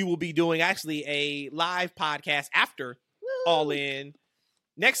because we will be doing actually a live podcast after All In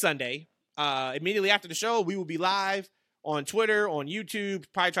next Sunday. Immediately after the show, we will be live on Twitter, on YouTube,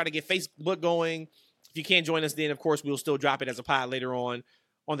 probably try to get Facebook going. If you can't join us then, of course, we'll still drop it as a pod later on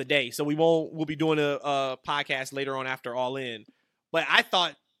the day. So we'll be doing a podcast later on after All In. But I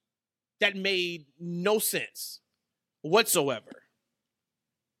thought that made no sense whatsoever.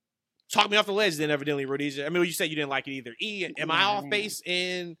 Talk me off the ledge then, evidently, Rhodesia. I mean, you said you didn't like it either. Am I off base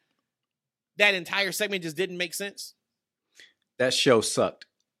in that entire segment just didn't make sense? That show sucked.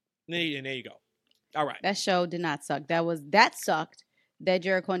 And there you go. All right. That show did not suck. That sucked. That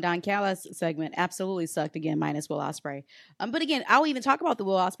Jericho and Don Callis segment absolutely sucked again, minus Will Ospreay. But again, I'll even talk about the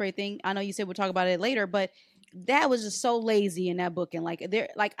Will Ospreay thing. I know you said we'll talk about it later, but that was just so lazy in that booking.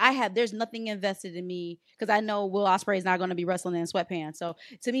 There's nothing invested in me because I know Will Ospreay is not going to be wrestling in sweatpants. So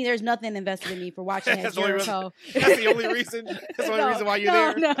to me, there's nothing invested in me for watching that Jericho. That's the only reason. That's the only reason why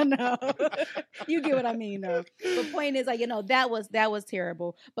you're there. No. You get what I mean, though. The point is, that was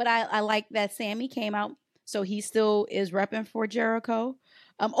terrible. But I like that Sammy came out. So he still is repping for Jericho.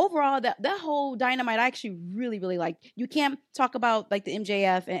 Overall, that whole Dynamite, I actually really, really liked. You can't talk about like the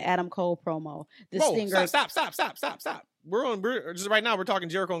MJF and Adam Cole promo. Stinger. Stop. We're just right now. We're talking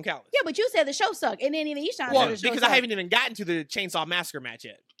Jericho and Callis. Yeah, but you said the show sucked, and then even each time. Well, because I haven't even gotten to the Chainsaw Massacre match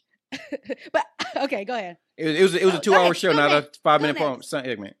yet. But okay, go ahead. It was a 2-hour show, not a 5-minute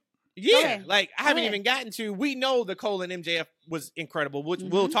segment. Yeah, I haven't even gotten to. We know the Cole and MJF was incredible, which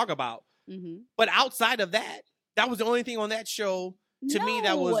we'll talk about. Mm-hmm. But outside of that, that was the only thing on that show to me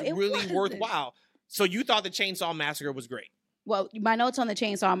that was really worthwhile. So you thought the Chainsaw Massacre was great? Well, my notes on the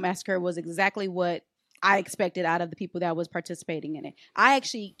Chainsaw Massacre was exactly what I expected out of the people that was participating in it. I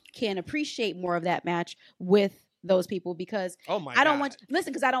actually can appreciate more of that match with those people because I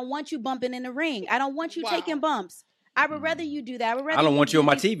don't want you bumping in the ring. I don't want you taking bumps. I would rather you do that. I don't want you on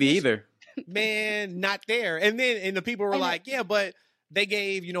my TV either. Man, not there. And the people were like, yeah, but they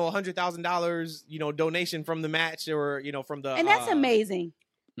gave, $100,000, donation from the match or, from the. And that's amazing.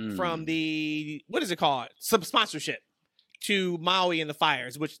 From the, what is it called? Sponsorship to Maui and the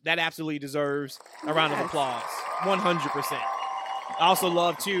Fires, which that absolutely deserves a round of applause. 100%. I also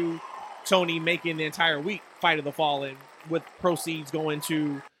love, too, Tony making the entire week Fight of the Fallen with proceeds going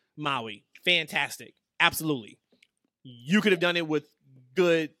to Maui. Fantastic. Absolutely. You could have done it with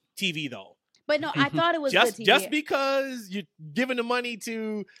good TV, though. But no, I thought it was good TV. Just because you're giving the money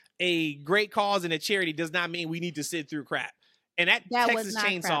to a great cause and a charity does not mean we need to sit through crap. And that Texas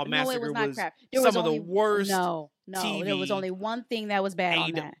Chainsaw Massacre was some of the worst. No, TV. There was only one thing that was bad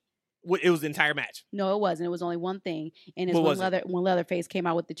on that. It was the entire match. No, it wasn't. It was only one thing, and it's when Leatherface came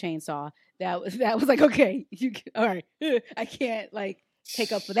out with the chainsaw. That was like, okay, all right, I can't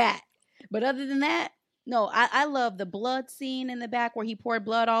take up for that. But other than that. No, I love the blood scene in the back where he poured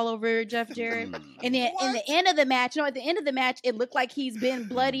blood all over Jeff Jarrett. And then in the end of the match, at the end of the match, it looked like he's been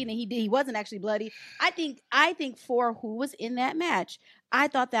bloodied and he wasn't actually bloody. I think for who was in that match, I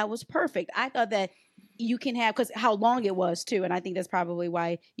thought that was perfect. I thought that you can have, because how long it was too, and I think that's probably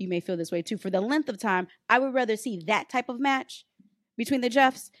why you may feel this way too. For the length of time, I would rather see that type of match between the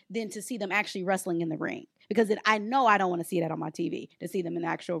Jeffs than to see them actually wrestling in the ring. Because I know I don't want to see that on my TV, to see them in the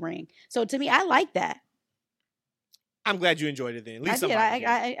actual ring. So to me, I like that. I'm glad you enjoyed it then. At least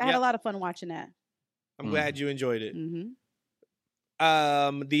I had a lot of fun watching that. I'm glad you enjoyed it. Mm-hmm.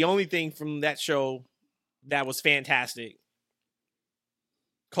 The only thing from that show that was fantastic,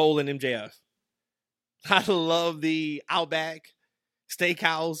 Cole and MJF. I love the Outback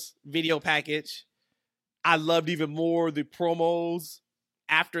Steakhouse video package. I loved even more the promos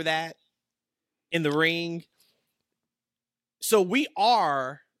after that in the ring. So we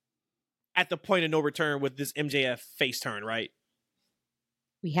are at the point of no return with this MJF face turn, right?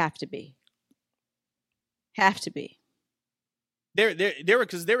 We have to be. Have to be.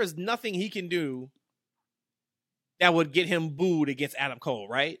 Because there is nothing he can do that would get him booed against Adam Cole,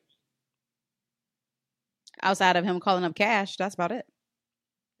 right? Outside of him calling up Cash, that's about it.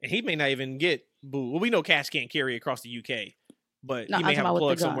 And he may not even get booed. Well, we know Cash can't carry across the UK, but no, he may have a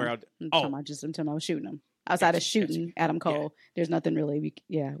plug somewhere out. I'm talking about shooting him. Outside of shooting Adam Cole, there's nothing really,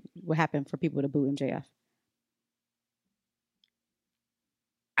 what happened for people to boo MJF.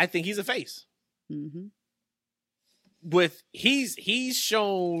 I think he's a face. Mm-hmm. he's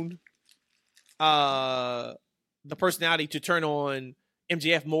shown the personality to turn on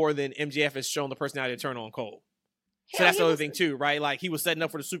MJF more than MJF has shown the personality to turn on Cole. So that's the other thing too, right? Like he was setting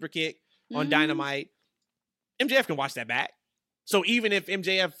up for the super kick on Dynamite. MJF can watch that back. So even if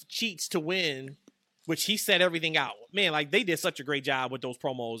MJF cheats to win, which he set everything out, man, like they did such a great job with those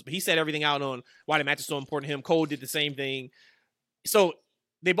promos, but he set everything out on why the match is so important to him. Cole did the same thing. So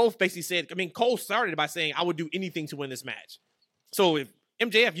they both basically said, I mean, Cole started by saying, I would do anything to win this match. So if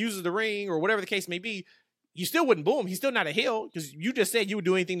MJF uses the ring or whatever the case may be, you still wouldn't boo him. He's still not a heel because you just said you would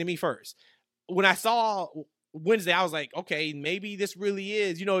do anything to me first. When I saw Wednesday, I was like, okay, maybe this really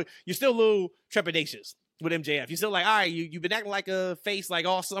is, you're still a little trepidatious with MJF. You're still like, all right, you've been acting like a face like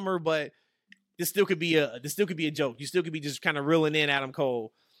all summer, but this still could be a joke. You still could be just kind of reeling in Adam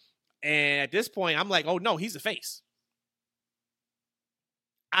Cole. And at this point, I'm like, oh no, he's a face.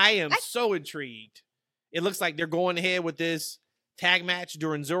 I am so intrigued. It looks like they're going ahead with this tag match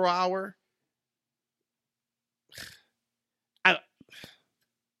during 0 Hour.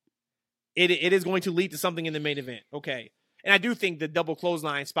 It is going to lead to something in the main event. Okay. And I do think the double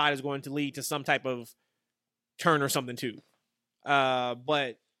clothesline spot is going to lead to some type of turn or something too.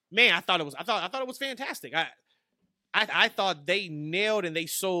 But man, I thought it was fantastic. I thought they nailed and they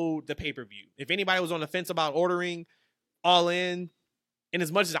sold the pay-per-view. If anybody was on the fence about ordering All In, and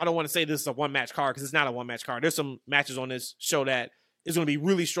as much as I don't want to say this is a one-match card, because it's not a one-match card, there's some matches on this show that is going to be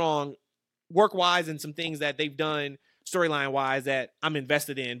really strong work-wise and some things that they've done storyline-wise that I'm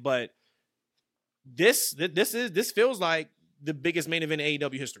invested in. But this feels like the biggest main event in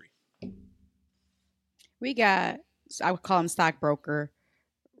AEW history. We got, I would call him stockbroker.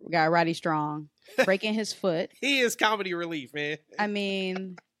 We got Roddy Strong breaking his foot. He is comedy relief, man. I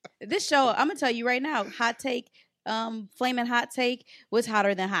mean, this show, I'm going to tell you right now, hot take, flaming hot take was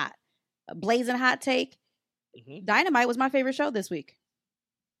hotter than hot. Blazing hot take. Mm-hmm. Dynamite was my favorite show this week.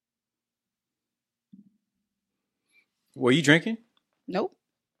 Were you drinking? Nope.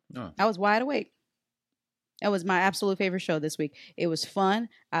 Oh. I was wide awake. That was my absolute favorite show this week. It was fun.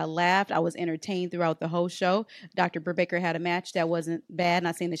 I laughed. I was entertained throughout the whole show. Dr. Brubaker had a match that wasn't bad.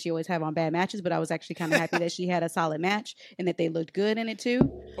 Not saying that she always have on bad matches, but I was actually kind of happy that she had a solid match and that they looked good in it too.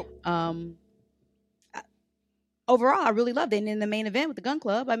 Overall, I really loved it. And in the main event with the Gun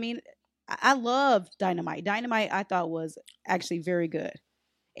Club, I mean, I loved Dynamite. Dynamite, I thought was actually very good.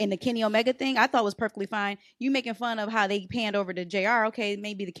 And the Kenny Omega thing, I thought was perfectly fine. You making fun of how they panned over to JR. Okay,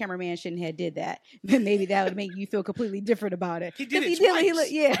 maybe the cameraman shouldn't have did that. Then maybe that would make you feel completely different about it. He did it twice.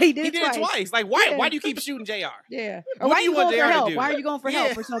 He did it twice. Like, why? Yeah. Why do you keep shooting JR? Yeah. Or why are you going for help? Why are you going for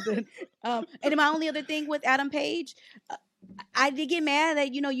help or something? And my only other thing with Adam Page, I did get mad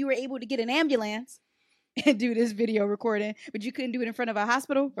that you were able to get an ambulance and do this video recording, but you couldn't do it in front of a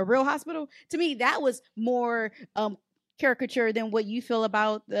hospital, a real hospital. To me, that was more caricature than what you feel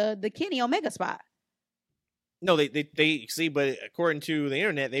about the Kenny Omega spot. No, they see, but according to the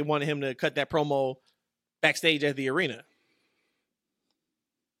internet, they wanted him to cut that promo backstage at the arena.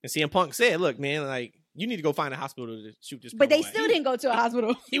 And CM Punk said, "Look, man, like you need to go find a hospital to shoot this." But they still didn't go to a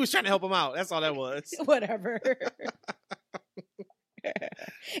hospital. He was trying to help him out. That's all that was. Whatever.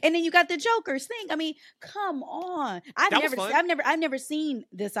 And then you got the Joker's thing. I mean, come on. I've never seen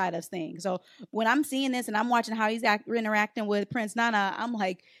this side of Sting. So when I'm seeing this and I'm watching how he's interacting with Prince Nana, I'm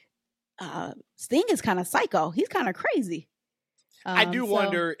like, Sting is kind of psycho. He's kind of crazy. I do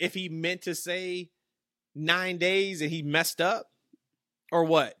wonder if he meant to say 9 days and he messed up or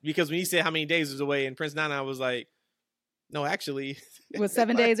what? Because when he said how many days was away and Prince Nana was like, no, actually. It was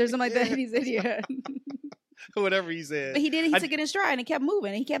 7 days or something like that. He said, yeah. Whatever he said. But he did. He took it in stride and he kept moving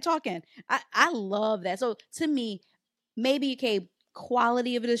and he kept talking. I love that. So to me, maybe, okay,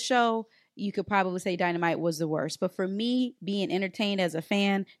 quality of the show, you could probably say Dynamite was the worst. But for me, being entertained as a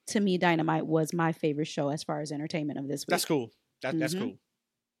fan, to me, Dynamite was my favorite show as far as entertainment of this week. That's cool. That's cool.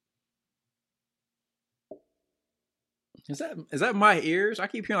 Is that my ears? I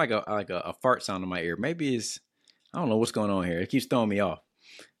keep hearing like a fart sound in my ear. Maybe it's, I don't know what's going on here. It keeps throwing me off.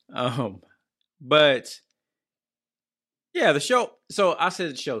 But yeah, the show. So I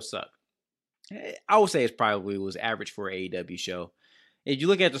said the show sucked. I would say it probably was average for an AEW show. If you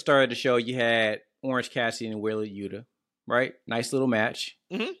look at the start of the show, you had Orange Cassidy and Wheeler Yuta, right? Nice little match.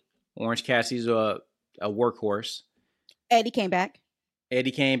 Mm-hmm. Orange Cassidy's a workhorse. Eddie came back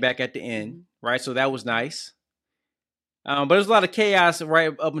at the end, right? So that was nice. But there's a lot of chaos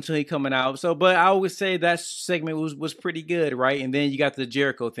right up until he coming out. So, but I would say that segment was pretty good, right? And then you got the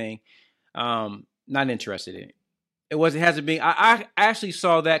Jericho thing. Not interested in it. It hasn't been. I actually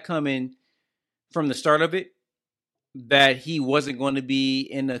saw that coming from the start of it. that he wasn't going to be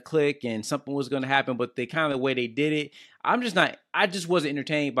in the clique and something was going to happen, but the kind of the way they did it, I just wasn't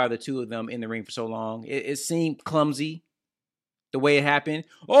entertained by the two of them in the ring for so long. It seemed clumsy the way it happened.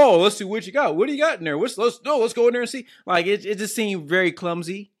 Oh, let's see what you got. What do you got in there? Let's go in there and see. Like it just seemed very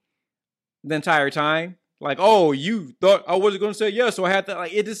clumsy the entire time. Like, oh, you thought I wasn't going to say yes, so I had to.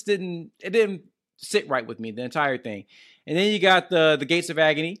 Like, it didn't sit right with me the entire thing. And then you got the Gates of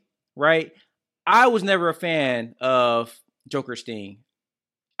Agony, right? I was never a fan of Joker Sting.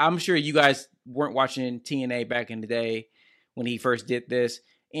 I'm sure you guys weren't watching TNA back in the day when he first did this.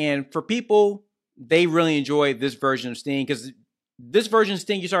 And for people, they really enjoyed this version of Sting because this version of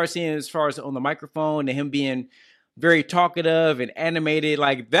Sting you started seeing as far as on the microphone and him being very talkative and animated.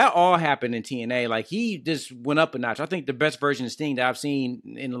 Like that all happened in TNA. Like he just went up a notch. I think the best version of Sting that I've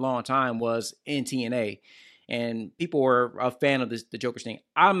seen in a long time was in TNA. And people were a fan of the Joker Sting.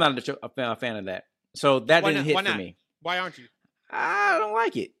 I'm not a fan of that. So that didn't hit for me. Why aren't you? I don't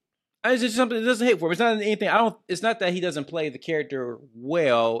like it. It's just something that doesn't hit for me. It's not anything. It's not that he doesn't play the character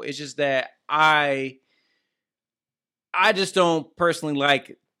well. It's just that I just don't personally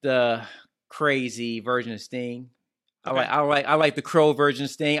like the crazy version of Sting. Okay. I like the Crow version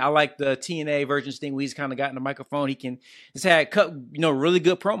of Sting. I like the TNA version of Sting where he's kind of got in the microphone. He can just had cut, really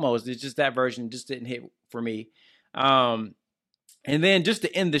good promos. It's just that version just didn't hit for me. And then just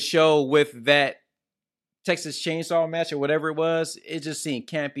to end the show with that Texas Chainsaw match or whatever it was, it just seemed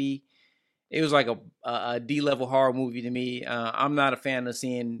campy. It was like a D-level horror movie to me. I'm not a fan of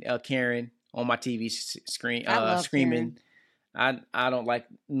seeing Karen on my TV screen screaming. Karen. I don't like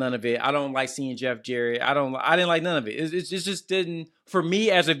none of it. I don't like seeing Jeff Jarrett. I didn't like none of it. It just didn't, for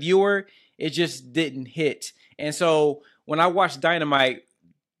me as a viewer, it just didn't hit. And so when I watch Dynamite,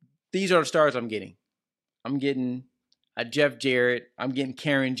 these are the stars I'm getting. I'm getting a Jeff Jarrett. I'm getting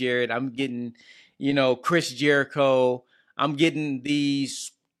Karen Jarrett. I'm getting, Chris Jericho. I'm getting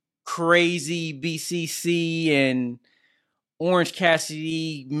these crazy BCC and Orange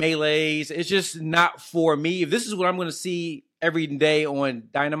Cassidy melees. It's just not for me. If this is what I'm going to see every day on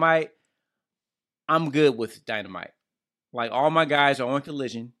Dynamite, I'm good with Dynamite. Like all my guys are on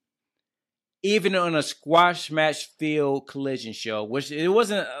Collision. Even on a squash match field Collision show, which it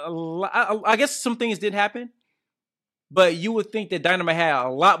wasn't a lot. I guess some things did happen, but you would think that Dynamite had a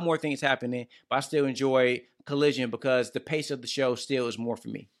lot more things happening, but I still enjoy Collision because the pace of the show still is more for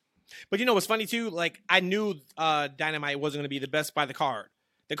me. But what's funny too? Like I knew Dynamite wasn't going to be the best by the card.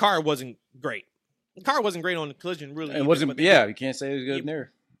 The card wasn't great. The card wasn't great on the Collision, really. It wasn't. Yeah, you can't say it was good in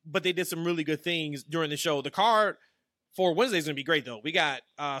there. But they did some really good things during the show. The card for Wednesday's going to be great though. We got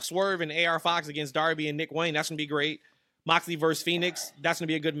Swerve and AR Fox against Darby and Nick Wayne. That's going to be great. Moxley versus Phoenix. That's going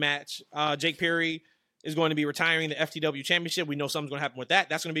to be a good match. Jake Perry is going to be retiring the FTW Championship. We know something's going to happen with that.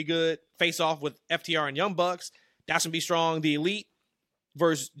 That's going to be good. Face off with FTR and Young Bucks. That's going to be strong. The Elite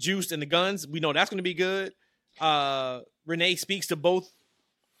versus Juice and the Guns. We know that's going to be good. Renee speaks to both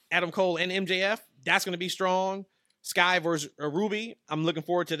Adam Cole and MJF. That's going to be strong. Sky versus Ruby. I'm looking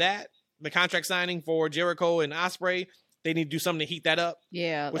forward to that. The contract signing for Jericho and Ospreay. They need to do something to heat that up.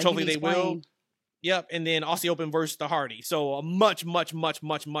 Yeah. Which hopefully they will. Yep. And then Aussie Open versus the Hardy. So a much, much, much,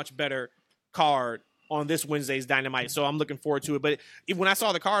 much, much better card on this Wednesday's Dynamite. So I'm looking forward to it. But when I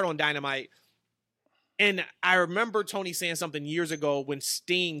saw the card on Dynamite, and I remember Tony saying something years ago when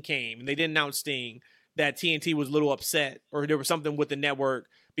Sting came, and they didn't announce Sting, that TNT was a little upset, or there was something with the network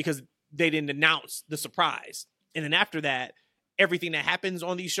because they didn't announce the surprise. And then after that, everything that happens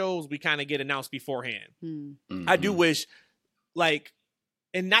on these shows, we kind of get announced beforehand. Mm-hmm. I do wish,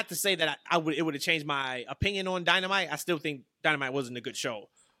 and not to say that it would have changed my opinion on Dynamite. I still think Dynamite wasn't a good show,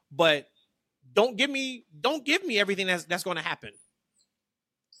 but don't give me everything that's going to happen.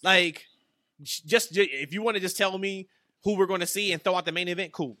 Like, just if you want to just tell me who we're going to see and throw out the main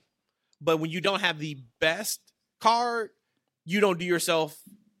event, cool. But when you don't have the best card, you don't do yourself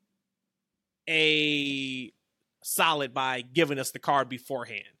a solid by giving us the card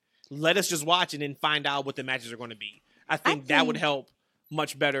beforehand. Let us just watch and then find out what the matches are going to be. I think that would help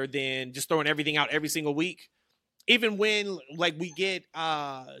much better than just throwing everything out every single week. Even when we get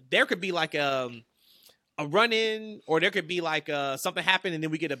there could be like a run-in, or there could be like something happen and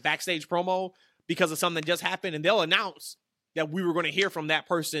then we get a backstage promo because of something that just happened, and they'll announce that we were going to hear from that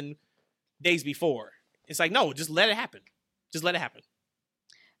person days before. It's like, no, just let it happen. Just let it happen.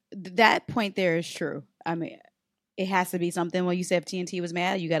 That point there is true. I mean, it has to be something. When you said if TNT was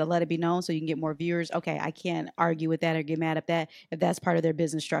mad, you got to let it be known so you can get more viewers. Okay, I can't argue with that or get mad at that if that's part of their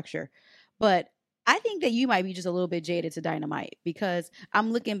business structure. But I think that you might be just a little bit jaded to Dynamite, because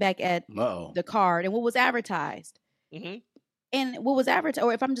I'm looking back at the card and what was advertised. Mm-hmm. And what was advertised,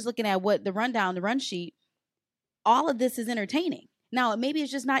 or if I'm just looking at what the run sheet, all of this is entertaining. Now, maybe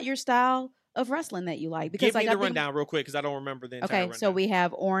it's just not your style of wrestling that you like. Because give me the rundown real quick because I don't remember the entire rundown. So we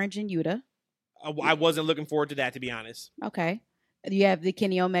have Orange and Yuta. I wasn't looking forward to that, to be honest. Okay. You have the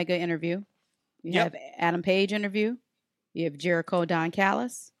Kenny Omega interview. You have Adam Page interview. You have Jericho Don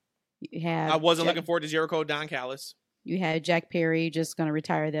Callis. You have I wasn't looking forward to Jericho Don Callis. You had Jack Perry just going to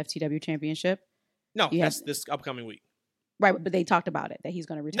retire the FTW championship. No, that's this upcoming week. Right, but they talked about it, that he's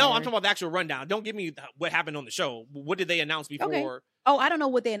going to retire. No, I'm talking about the actual rundown. Don't give me what happened on the show. What did they announce before? Okay. Oh, I don't know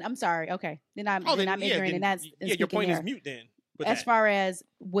what I'm sorry. Okay. Then I'm ignorant, and that's your point is mute then. As far as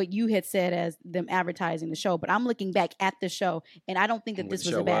what you had said as them advertising the show, but I'm looking back at the show, and I don't think that this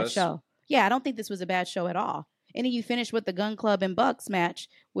was a bad show. Yeah, I don't think this was a bad show at all. And then you finished with the Gun Club and Bucks match,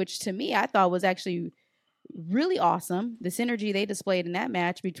 which to me I thought was actually really awesome. The synergy they displayed in that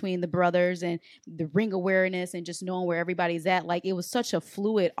match between the brothers and the ring awareness and just knowing where everybody's at. Like, it was such a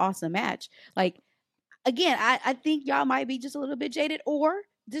fluid, awesome match. Like, again, I think y'all might be just a little bit jaded, or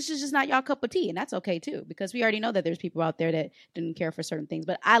this is just not y'all cup of tea, and that's okay too, because we already know that there's people out there that didn't care for certain things.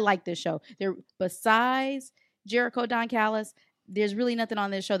 But I like this show. There, besides Jericho Don Callis, there's really nothing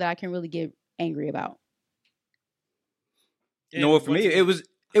on this show that I can really get angry about. You know what? For me, it was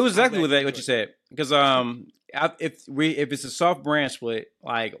exactly what you said. Because if it's a soft brand split,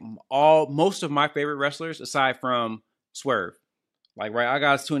 like most of my favorite wrestlers, aside from Swerve, like I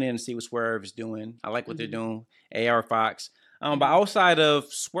gotta tune in and see what Swerve is doing. I like what they're doing. AR Fox. But outside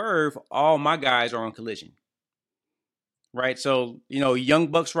of Swerve, all my guys are on Collision. Right, so Young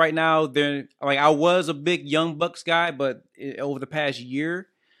Bucks right now, they're like, I was a big Young Bucks guy, but over the past year,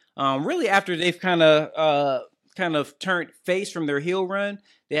 really after they've kind of turned face from their heel run,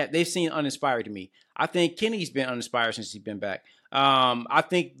 they've seemed uninspired to me. I think Kenny's been uninspired since he's been back. I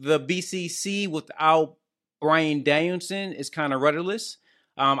think the BCC without Bryan Danielson is kind of rudderless.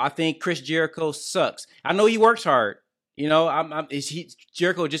 I think Chris Jericho sucks. I know he works hard.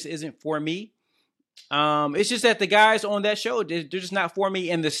 Jericho just isn't for me. It's just that the guys on that show, they're just not for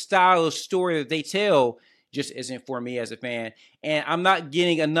me, and the style of story that they tell just isn't for me as a fan. And I'm not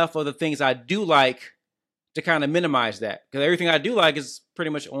getting enough of the things I do like to kind of minimize that, because everything I do like is pretty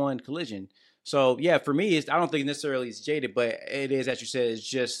much on Collision. So yeah, for me, I don't think necessarily it's jaded, but it is, as you said, it's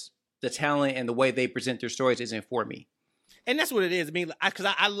just the talent and the way they present their stories isn't for me. And that's what it is. I mean, because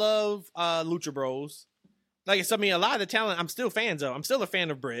I love Lucha Bros. Like, so, I mean, a lot of the talent I'm still fans of. I'm still a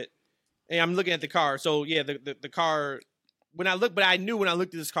fan of Britt. And I'm looking at the card. So yeah, the card, but I knew when I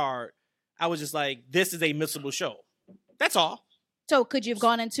looked at this card, I was just like, this is a missable show. That's all. So could you have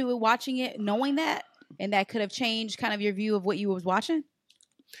gone into it watching it knowing that? And that could have changed kind of your view of what you was watching?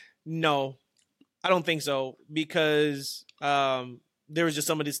 No, I don't think so, because there was just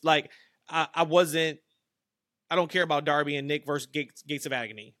some of this, like, I don't care about Darby and Nick versus Gates of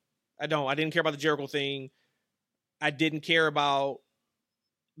Agony. I didn't care about the Jericho thing. I didn't care about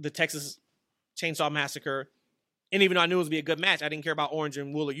the Texas Chainsaw Massacre. And even though I knew it was going to be a good match, I didn't care about Orange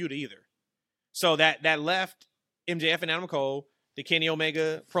and Wheeler Yuta either. So that left MJF and Adam Cole, the Kenny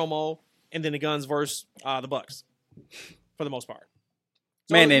Omega promo, and then the Guns versus the Bucks for the most part.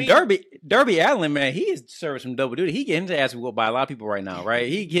 So man, and Darby Allin, man, he is serving some double duty. He getting his ass whooped by a lot of people right now, right?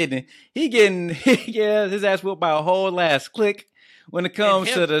 He getting his ass whooped by a whole last clique when it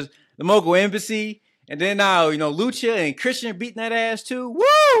comes to the Mogul Embassy. And then now, Lucha and Christian beating that ass too.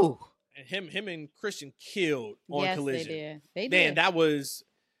 Woo! And him and Christian killed on Collision. They did. Man, that was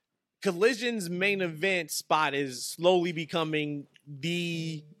Collision's main event spot is slowly becoming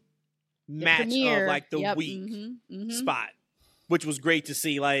the match premiere. Of like the week spot, which was great to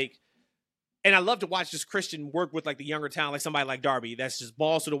see. Like, and I love to watch just Christian work with like the younger talent, like somebody like Darby, that's just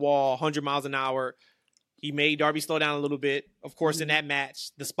balls to the wall, 100 miles an hour. He made Darby slow down a little bit. Of course, in that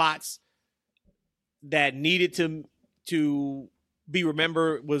match, the spots that needed to be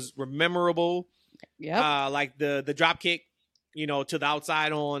remembered was memorable. Yeah, like the drop kick, to the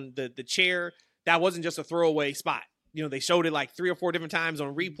outside on the chair. That wasn't just a throwaway spot. They showed it like 3 or 4 different times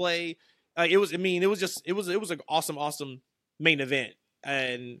on replay. It was an awesome main event,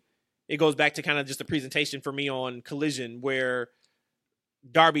 and it goes back to kind of just the presentation for me on Collision, where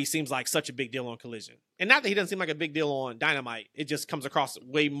Darby seems like such a big deal on Collision, and not that he doesn't seem like a big deal on Dynamite. It just comes across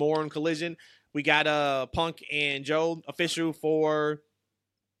way more on Collision. We got Punk and Joe official for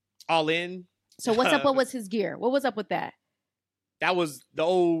All In. So what's up? What was his gear? What was up with that? That was the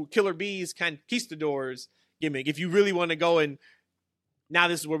old Killer Bees conquistadors gimmick. If you really want to go, and now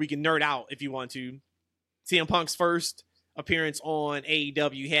this is where we can nerd out if you want to. CM Punk's first appearance on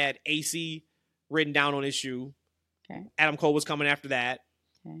AEW had AC written down on his shoe. Okay. Adam Cole was coming after that.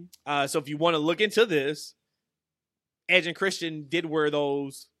 Okay. So if you want to look into this, Edge and Christian did wear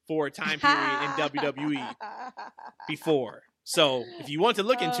those for a time period in WWE before. So if you want to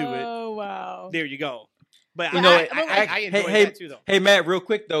look into it, wow, there you go. But You know, I enjoy that too, though. Hey, Matt, real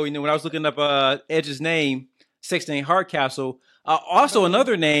quick though, when I was looking up Edge's name, 16 Hardcastle, also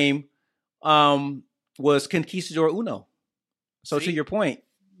another name was Conquistador Uno. So to your point,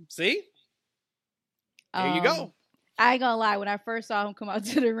 see, there you go. I ain't gonna lie. When I first saw him come out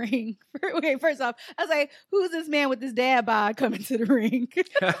to the ring, okay, first off, I was like, "Who's this man with his dad bod coming to the ring?"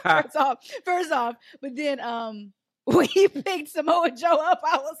 first off, but then when he picked Samoa Joe up,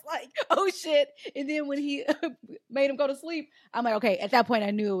 I was like, "Oh shit!" And then when he made him go to sleep, I'm like, "Okay." At that point,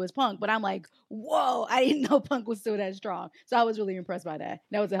 I knew it was Punk, but I'm like, "Whoa!" I didn't know Punk was still that strong, so I was really impressed by that.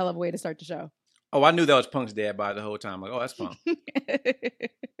 That was a hell of a way to start the show. Oh, I knew that was Punk's dad bod the whole time. Like, oh, that's Punk.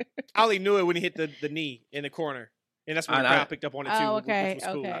 I only knew it when he hit the knee in the corner. And that's when the crowd picked up on it too. Oh, okay, which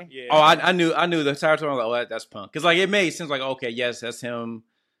was cool. okay. Yeah. Oh, I knew the entire time. I was like, oh, that's Punk, because like it made sense. Like, okay, yes, that's him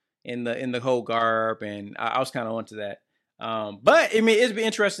in the whole garb, and I was kind of onto that. But I mean, it'd be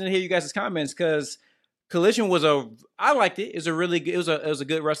interesting to hear you guys' comments because Collision I liked it. It was a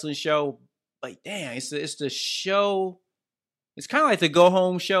good wrestling show. Like, damn, it's the show. It's kind of like the go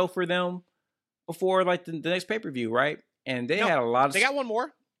home show for them before like the next pay-per-view, right? And they had a lot of. They got one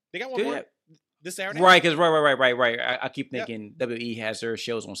more. More this Saturday. Right, because right. I keep thinking WWE has their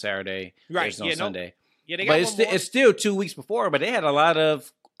shows on Saturday, right? On Sunday. Yeah, they got but it's still 2 weeks before. But they had a lot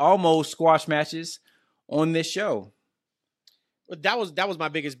of almost squash matches on this show. That was my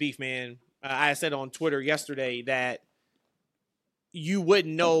biggest beef, man. I said on Twitter yesterday that you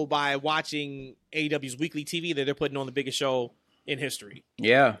wouldn't know by watching AEW's weekly TV that they're putting on the biggest show in history.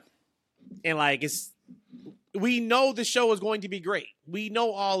 Yeah, and like we know the show is going to be great. We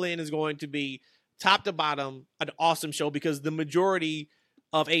know All In is going to be top to bottom an awesome show because the majority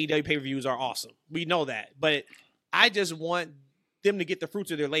of AEW pay-per-views are awesome. We know that. But I just want them to get the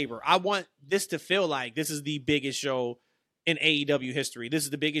fruits of their labor. I want this to feel like this is the biggest show in AEW history. This is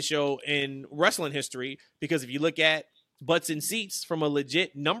the biggest show in wrestling history because if you look at butts and seats from a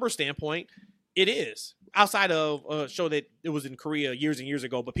legit number standpoint, it is. Outside of a show that it was in Korea years and years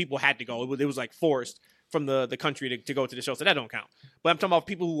ago, but people had to go. It was like forced from the country to go to the show, so that don't count. But I'm talking about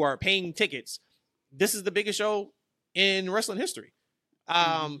people who are paying tickets. This is the biggest show in wrestling history.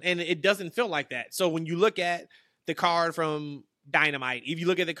 And it doesn't feel like that. So when you look at the card from Dynamite, if you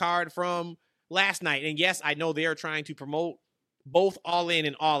look at the card from last night, and yes, I know they're trying to promote both All In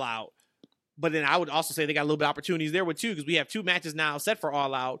and All Out, but then I would also say they got a little bit of opportunities there with two because we have 2 matches now set for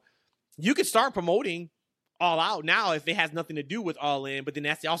All Out. You could start promoting All Out now if it has nothing to do with All In, but then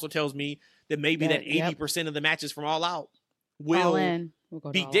that also tells me that maybe that 80% of the matches from All Out will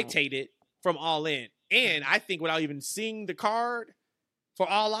be dictated from All In. And I think without even seeing the card for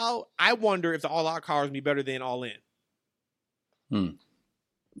All Out, I wonder if the All Out card would be better than All In.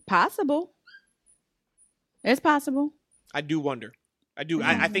 Possible. It's possible. I do wonder. I do.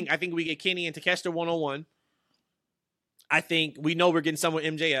 I think we get Kenny and Takeshita 101. I think we know we're getting some with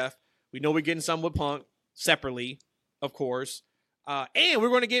MJF. We know we're getting some with Punk separately, of course. And we're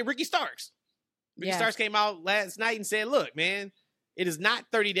going to get Ricky Starks. Ricky Starks came out last night and said, look, man, it is not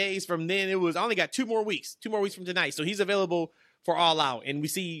 30 days from then. I only got 2 more weeks from tonight. So he's available for All Out. And we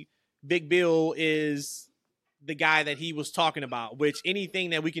see Big Bill is the guy that he was talking about, which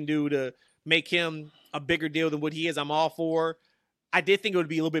anything that we can do to make him a bigger deal than what he is, I'm all for. I did think it would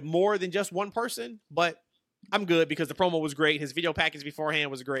be a little bit more than just one person, but I'm good because the promo was great. His video package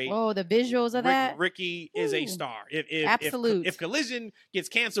beforehand was great. Oh, the visuals of that. Ricky is a star. If Collision gets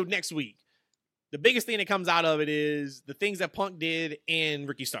canceled next week, the biggest thing that comes out of it is the things that Punk did and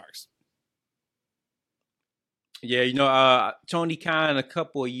Ricky Starks. Yeah, Tony Khan a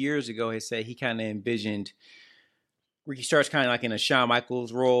couple of years ago had said he kind of envisioned Ricky Starks kind of like in a Shawn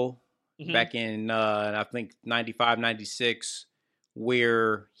Michaels role back in, I think, 95, 96,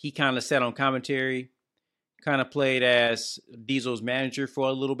 where he kind of sat on commentary, kind of played as Diesel's manager for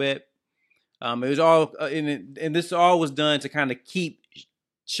a little bit. It was all, and this all was done to kind of keep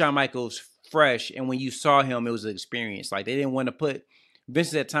Shawn Michaels fresh. And when you saw him, it was an experience. Like they didn't want to put Vince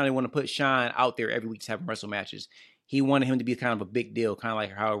at that time. They want to put Shawn out there every week to have wrestle matches. He wanted him to be kind of a big deal, kind of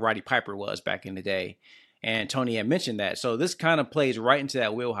like how Roddy Piper was back in the day. And Tony had mentioned that. So this kind of plays right into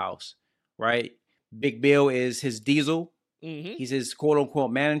that wheelhouse, right? Big Bill is his Diesel. Mm-hmm. He's his quote unquote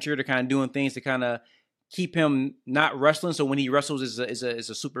manager to kind of doing things to kind of keep him not wrestling. So when he wrestles is a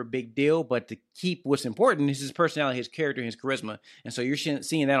super big deal, but to keep what's important is his personality, his character, his charisma. And so you're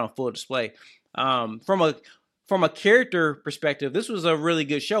seeing that on full display. From a character perspective, this was a really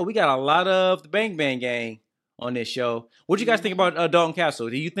good show. We got a lot of the Bang Bang Gang on this show. What do you guys think about Dalton Castle?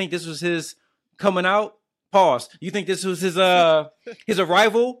 Do you think this was his coming out Pause. You think this was his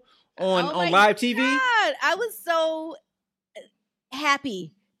arrival on live TV? God, I was so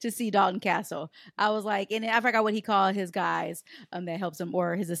happy to see Dalton Castle. I was like, and I forgot what he called his guys that helps him,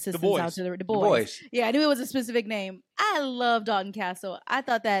 or his assistants out to the boys. Yeah, I knew it was a specific name. I love Dalton Castle. I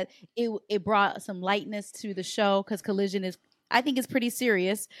thought that it brought some lightness to the show because Collision is, I think, it's pretty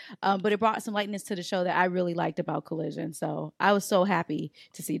serious, but it brought some lightness to the show that I really liked about Collision. So I was so happy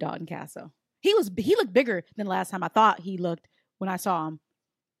to see Dalton Castle. He looked bigger than last time I thought he looked when I saw him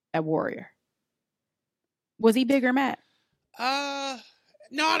at Warrior. Was he bigger, Matt?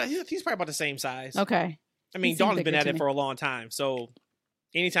 No, he's probably about the same size. Okay. I mean, Dalton's been at it for a long time, so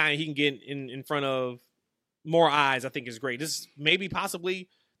anytime he can get in front of more eyes, I think is great. This is maybe possibly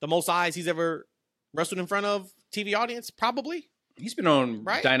the most eyes he's ever wrestled in front of TV audience, probably. He's been on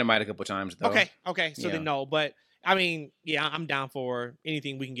Dynamite a couple times, though. Okay. So then no, but I mean, yeah, I'm down for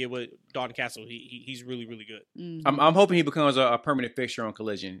anything we can get with Dalton Castle. He's really, really good. Mm-hmm. I'm hoping he becomes a permanent fixture on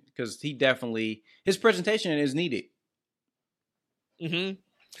Collision because his presentation is needed. Mm-hmm.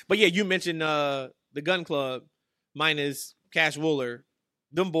 But yeah, you mentioned the Gun Club minus Cash Wooler.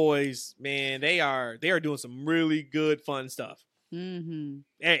 Them boys, man, they are doing some really good, fun stuff. Mm-hmm.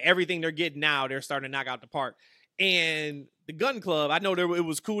 Everything they're getting now, they're starting to knock out the park. And the Gun Club, I know it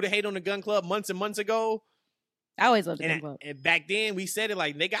was cool to hate on the Gun Club months and months ago. I always loved the Gun Club. And back then, we said it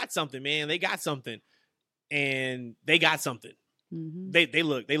like, they got something, man. They got something. And they got something. Mm-hmm.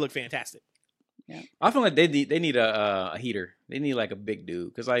 They look fantastic. Yeah. I feel like they need a heater. They need like a big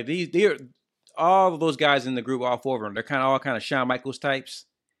dude because like they're all of those guys in the group, all four of them, they're all kind of Shawn Michaels types,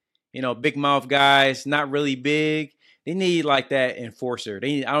 big mouth guys, not really big. They need like that enforcer.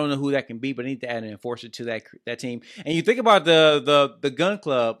 I don't know who that can be, but they need to add an enforcer to that team. And you think about the Gun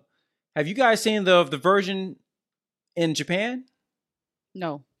Club. Have you guys seen the version in Japan?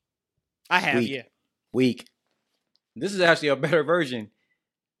 No, I have. Yeah, weak. This is actually a better version.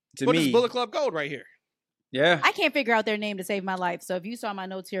 To me, this is Bullet Club Gold right here. Yeah, I can't figure out their name to save my life. So if you saw my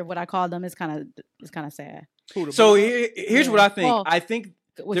notes here of what I called them, it's kind of sad. So here's what I think. Well, I think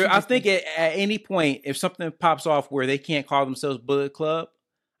at any point, if something pops off where they can't call themselves Bullet Club,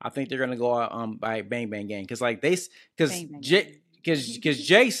 I think they're gonna go out by Bang Bang Gang because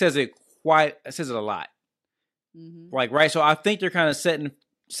Jay says it a lot. Mm-hmm. Like, right. So I think they're kind of setting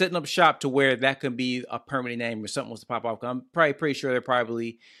up shop to where that could be a permanent name if something was to pop off. I'm probably pretty sure they're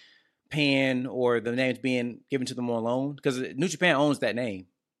probably paying or the name's being given to them on loan because New Japan owns that name,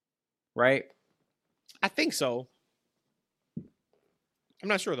 right? I think so. I'm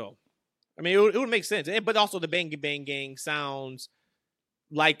not sure though. I mean, it would make sense, but also the Bang Bang Gang sounds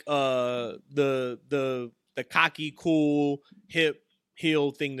like the cocky, cool, hip,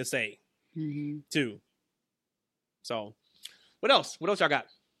 heel thing to say too. So, what else? What else y'all got?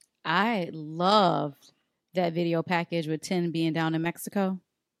 I loved that video package with 10 being down in Mexico.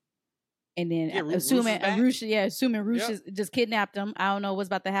 And then assuming Rush just kidnapped him. I don't know what's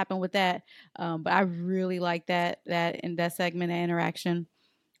about to happen with that. But I really liked that in that segment of interaction.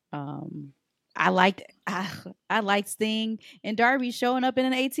 I liked Sting and Darby showing up in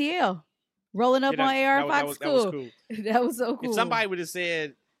an ATL, rolling up on AR Fox. That was cool. That was so cool. If somebody would have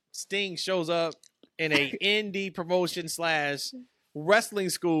said Sting shows up in a indie promotion / wrestling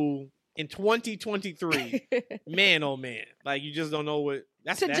school in 2023, man, oh man, like you just don't know what.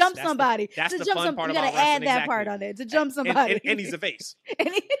 That's somebody. That's the fun part about wrestling. You gotta add that part on it. To jump somebody. And he's the face.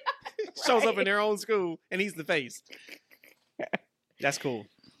 Shows up in their own school and he's the face. That's cool.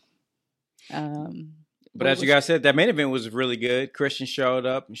 But as you guys said, that main event was really good. Christian showed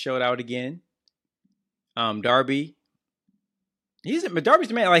up and showed out again. Darby. Darby's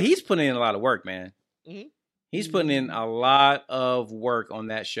the man. Like, he's putting in a lot of work, man. Mm-hmm. He's putting in a lot of work on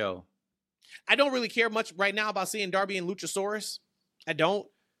that show. I don't really care much right now about seeing Darby and Luchasaurus. I don't.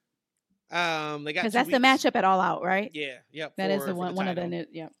 They got because that's the matchup at All Out, right? Yeah, yep. That is the one of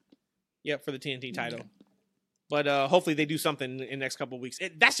the Yep, for the TNT title. But hopefully they do something in the next couple of weeks.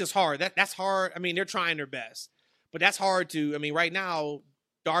 That's just hard. That's hard. I mean, they're trying their best, but that's hard to. I mean, right now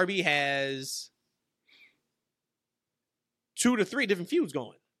Darby has 2 to 3 different feuds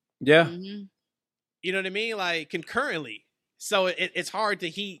going. Yeah. Mm-hmm. You know what I mean? Like concurrently. So it's hard to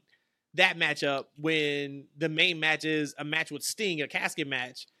heat that matchup when the main match is a match with Sting, a casket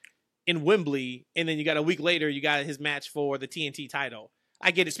match in Wembley. And then you got a week later, you got his match for the TNT title.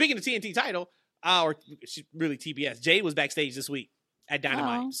 I get it. Speaking of TNT title, or really TBS, Jay was backstage this week at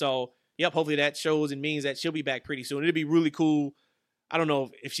Dynamite. Oh. So, yep, hopefully that shows and means that she'll be back pretty soon. It'd be really cool. I don't know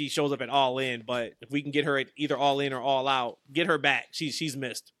if she shows up at All In, but if we can get her at either All In or All Out, get her back. She's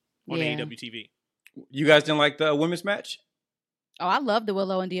missed on AEW TV. You guys didn't like the women's match? Oh, I love the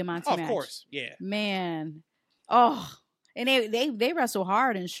Willow and Diamante match. Of course, yeah. Man. Oh. And they wrestle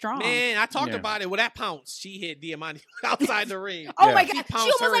hard and strong. Man, I talked about it. With that pounce, she hit Diamante outside the ring. Oh my God.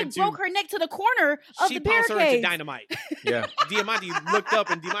 She almost broke her neck to the corner of the barricade. She pounced her into Dynamite. Yeah. Diamante looked up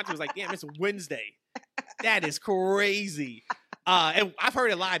and Diamante was like, damn, it's Wednesday. That is crazy. And I've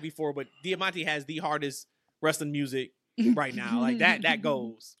heard it live before, but Diamante has the hardest wrestling music right now. Like that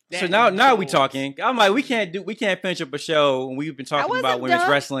goes. So now we talking. I'm like, we can't finish up a show when we've been talking about women's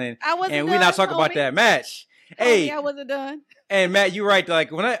wrestling. And we're not talking about that match. Hey, I wasn't done. And Matt, you're right.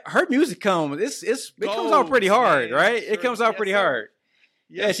 Like when her music comes, it comes out pretty hard, right? It comes out pretty hard.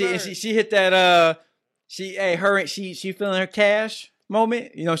 Yes, yeah, she hit that. She feeling her cash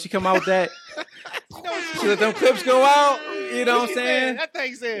moment. You know, she come out with that. She let them clips go out. You know what I'm saying? That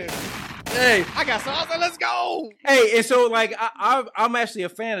thing said, "Hey, I got some. Let's go." Hey, and so like I'm actually a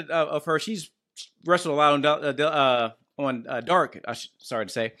fan of her. She's wrestled a lot on Dark. Sorry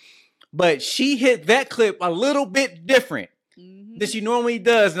to say. But she hit that clip a little bit different than she normally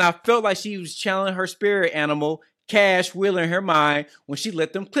does. And I felt like she was channeling her spirit animal, Cash Wheeler, in her mind when she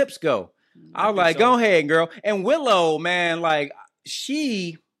let them clips go. I was like, go ahead, girl. And Willow, man, like,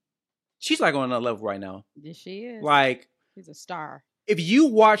 she's like on another level right now. Yes, she is. Like, she's a star. If you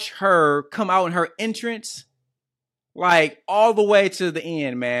watch her come out in her entrance, like, all the way to the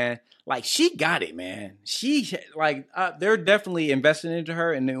end, man, like, she got it, man. She like they're definitely investing into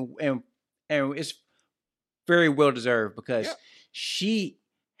her, and it's very well deserved because she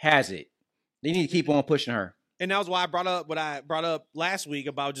has it. They need to keep on pushing her. And that was why I brought up what I brought up last week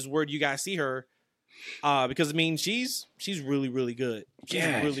about just where do you guys see her? Because I mean, she's really, really good. She's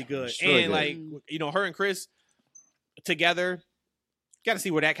really good, really and good. Like her and Chris together, got to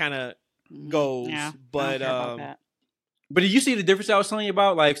see where that kind of goes. Yeah, But did you see the difference I was telling you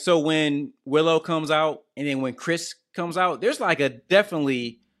about? Like, so when Willow comes out and then when Chris comes out, there's like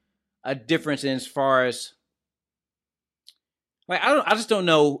definitely a difference in as far as like I just don't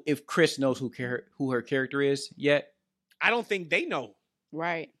know if Chris knows who her character is yet. I don't think they know.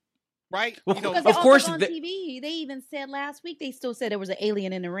 Right. Well, of course, on TV, they even said last week they still said there was an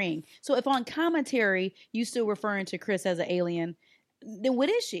alien in the ring. So if on commentary you still referring to Chris as an alien, then what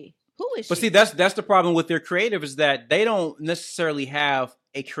is she? Who is she? But see, that's the problem with their creative is that they don't necessarily have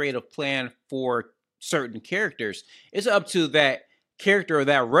a creative plan for certain characters. It's up to that character or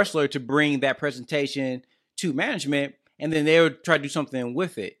that wrestler to bring that presentation to management, and then they would try to do something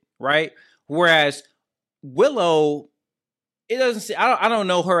with it, right? Whereas Willow, it doesn't. I don't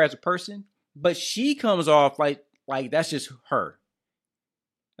know her as a person, but she comes off like that's just her.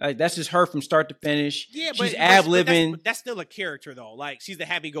 Like, that's just her from start to finish. Yeah, she's ad-libbing. That's still a character, though. Like, she's the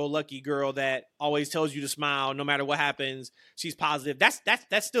happy-go-lucky girl that always tells you to smile no matter what happens. She's positive. That's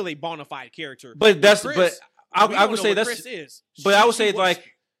still a bona fide character. But I would say that's. But I would say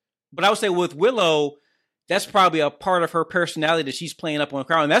but I would say with Willow, that's probably a part of her personality that she's playing up on the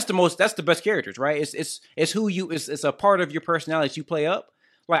crowd, and that's the best characters, right? It's who you. It's a part of your personality that you play up.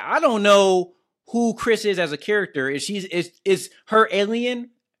 Like, I don't know who Chris is as a character. Is her alien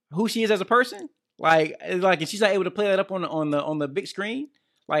who she is as a person? Like, and she's not able to play that up on the big screen.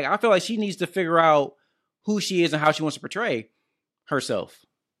 Like, I feel like she needs to figure out who she is and how she wants to portray herself.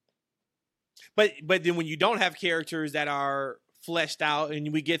 But then when you don't have characters that are fleshed out,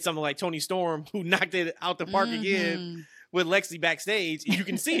 and we get something like Toni Storm who knocked it out the park again with Lexi backstage, you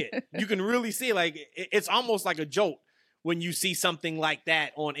can see it. You can really see it. Like, it's almost like a joke when you see something like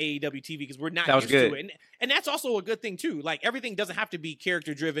that on AEW TV because we're not used to it. And that's also a good thing too. Like, everything doesn't have to be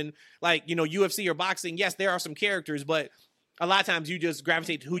character driven. Like, UFC or boxing, yes, there are some characters, but a lot of times you just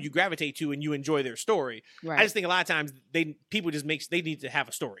gravitate to who you gravitate to and you enjoy their story. Right. I just think a lot of times they need to have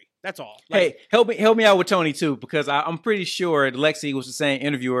a story. That's all. Like, hey, help me out with Toni too, because I'm pretty sure Lexi was the same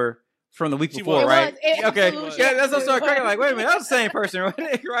interviewer from the week before, right? Okay, yeah, that's what I started cracking. Like, wait a minute, that's the same person,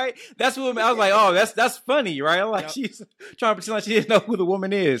 right? That's what I was like. Oh, that's funny, right? Like, she's trying to pretend like she didn't know who the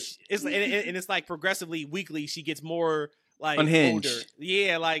woman is. And it's like progressively weekly, she gets more like unhinged. Older.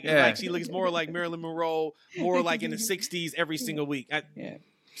 Yeah, like she looks more like Marilyn Monroe, more like in the 60s every single week.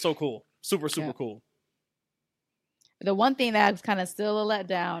 So cool, super cool. The one thing that's kind of still a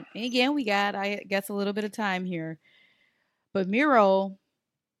letdown, and again, we got, I guess, a little bit of time here, but Miro.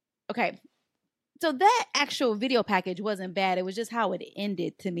 Okay, so that actual video package wasn't bad. It was just how it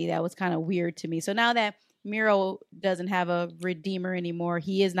ended to me that was kind of weird to me. So now that Miro doesn't have a Redeemer anymore,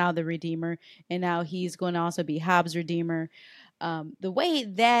 he is now the Redeemer, and now he's going to also be Hobbs' Redeemer. The way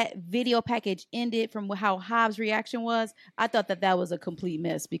that video package ended from how Hobbs' reaction was, I thought that was a complete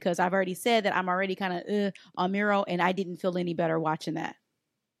miss because I've already said that I'm already kind of on Miro, and I didn't feel any better watching that.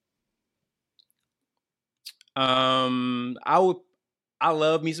 I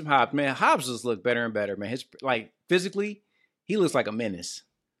love me some Hobbs, man. Hobbs just look better and better, man. His like physically, he looks like a menace.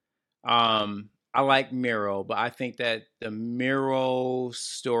 I like Miro, but I think that the Miro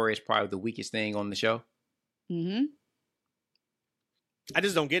story is probably the weakest thing on the show. Mm-hmm. I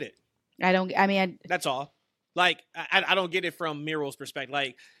just don't get it. That's all. Like, I don't get it from Miro's perspective.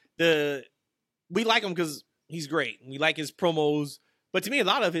 Like, we like him because he's great. We like his promos. But to me, a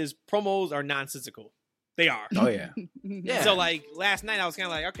lot of his promos are nonsensical. They are. Oh, yeah. Yeah. So, like, last night I was kind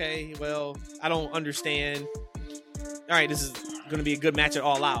of like, okay, well, I don't understand. All right, this is going to be a good match at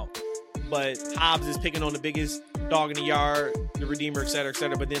All Out. But Hobbs is picking on the biggest dog in the yard, the Redeemer, et cetera, et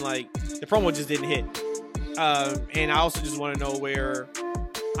cetera. But then, like, the promo just didn't hit. And I also just want to know where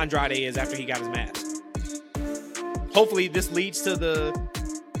Andrade is after he got his mask. Hopefully this leads to the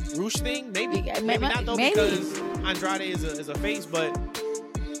Roosh thing. Maybe not, though, because Andrade is a face. But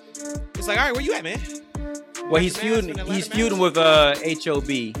it's like, all right, where you at, man? Well, he's feuding with HOB.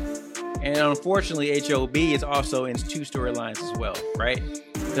 And unfortunately, HOB is also in 2 storylines as well, right?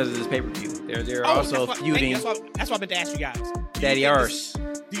 Because of this pay-per-view. They're also feuding. That's what I meant to ask you guys. Daddy Arse.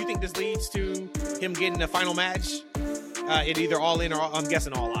 Do you think this leads to him getting a final match? It either All In or I'm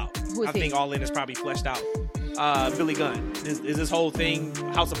guessing All Out. I think All In is probably fleshed out. Billy Gunn. Is this whole thing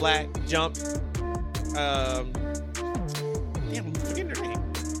House of Black, Jump? Damn, I'm forgetting her name.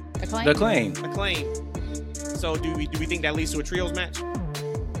 Acclaim. So do we think that leads to a trios match?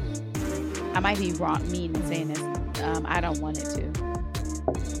 I might be mean in saying this. I don't want it to.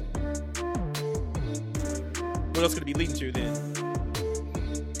 What else could it be leading to then?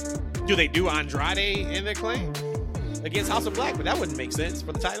 Do they do Andrade in their claim against House of Black? But that wouldn't make sense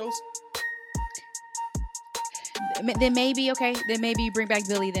for the titles. Then maybe you bring back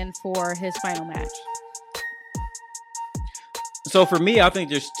Billy then for his final match. So for me, I think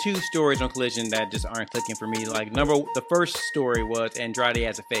there's 2 stories on Collision that just aren't clicking for me. Like the first story was Andrade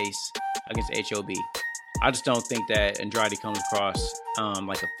as a face against HOB. I just don't think that Andrade comes across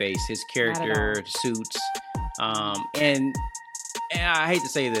like a face. His character suits, and I hate to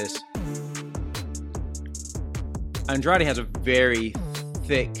say this, Andrade has a very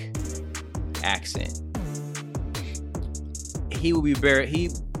thick accent. He will be better.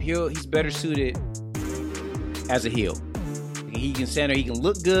 He's better suited as a heel. He can stand there. He can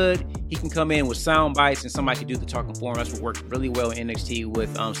look good. He can come in with sound bites, and somebody can do the talking for him. That's what worked really well in NXT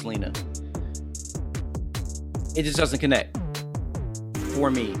with Selena. It just doesn't connect for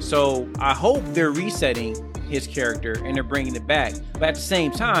me. So I hope they're resetting his character and they're bringing it back. But at the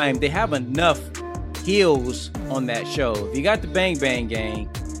same time, they have enough heels on that show. If you got the Bang Bang Gang,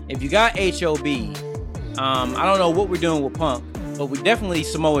 if you got HOB, I don't know what we're doing with Punk, but we definitely,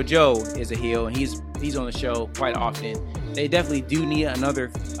 Samoa Joe is a heel and he's on the show quite often. They definitely do need another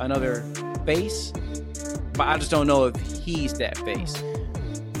face, but I just don't know if he's that face.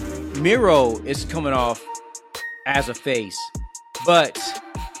 Miro is coming off as a face, but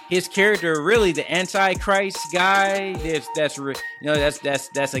his character, really the Antichrist guy, that's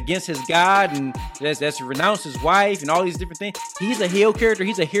against his God and that's renounced his wife and all these different things. He's a heel character.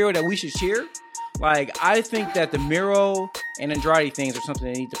 He's a hero that we should cheer. Like, I think that the Miro and Andrade things are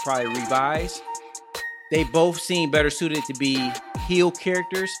something they need to probably revise. They both seem better suited to be heel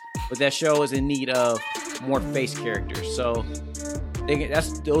characters, but that show is in need of more face characters. So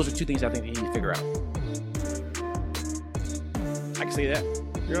those are 2 things I think they need to figure out. I can see that.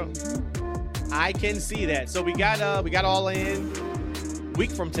 Yeah. I can see that. So we got All In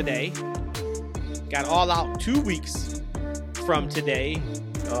week from today. Got All Out 2 weeks from today.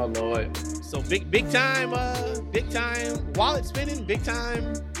 Oh Lord. So big time wallet spinning, big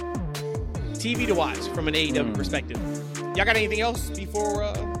time TV to watch from an AEW perspective. Y'all got anything else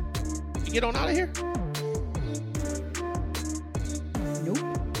before we get on out of here? Nope.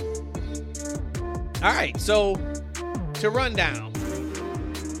 All right, so to run down,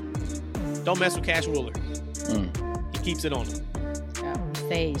 don't mess with Cash Wheeler. He keeps it on him.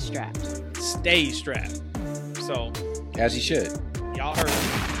 Stays strapped. So as he should. Y'all heard.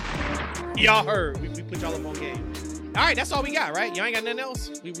 We put y'all up on game. All right, that's all we got, right? Y'all ain't got nothing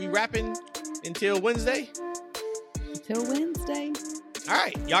else? We wrapping until Wednesday? Until Wednesday. All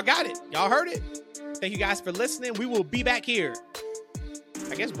right, y'all got it. Y'all heard it. Thank you guys for listening. We will be back here,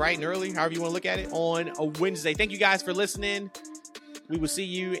 I guess bright and early, however you want to look at it, on a Wednesday. Thank you guys for listening. We will see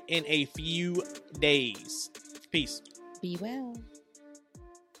you in a few days. Peace. Be well.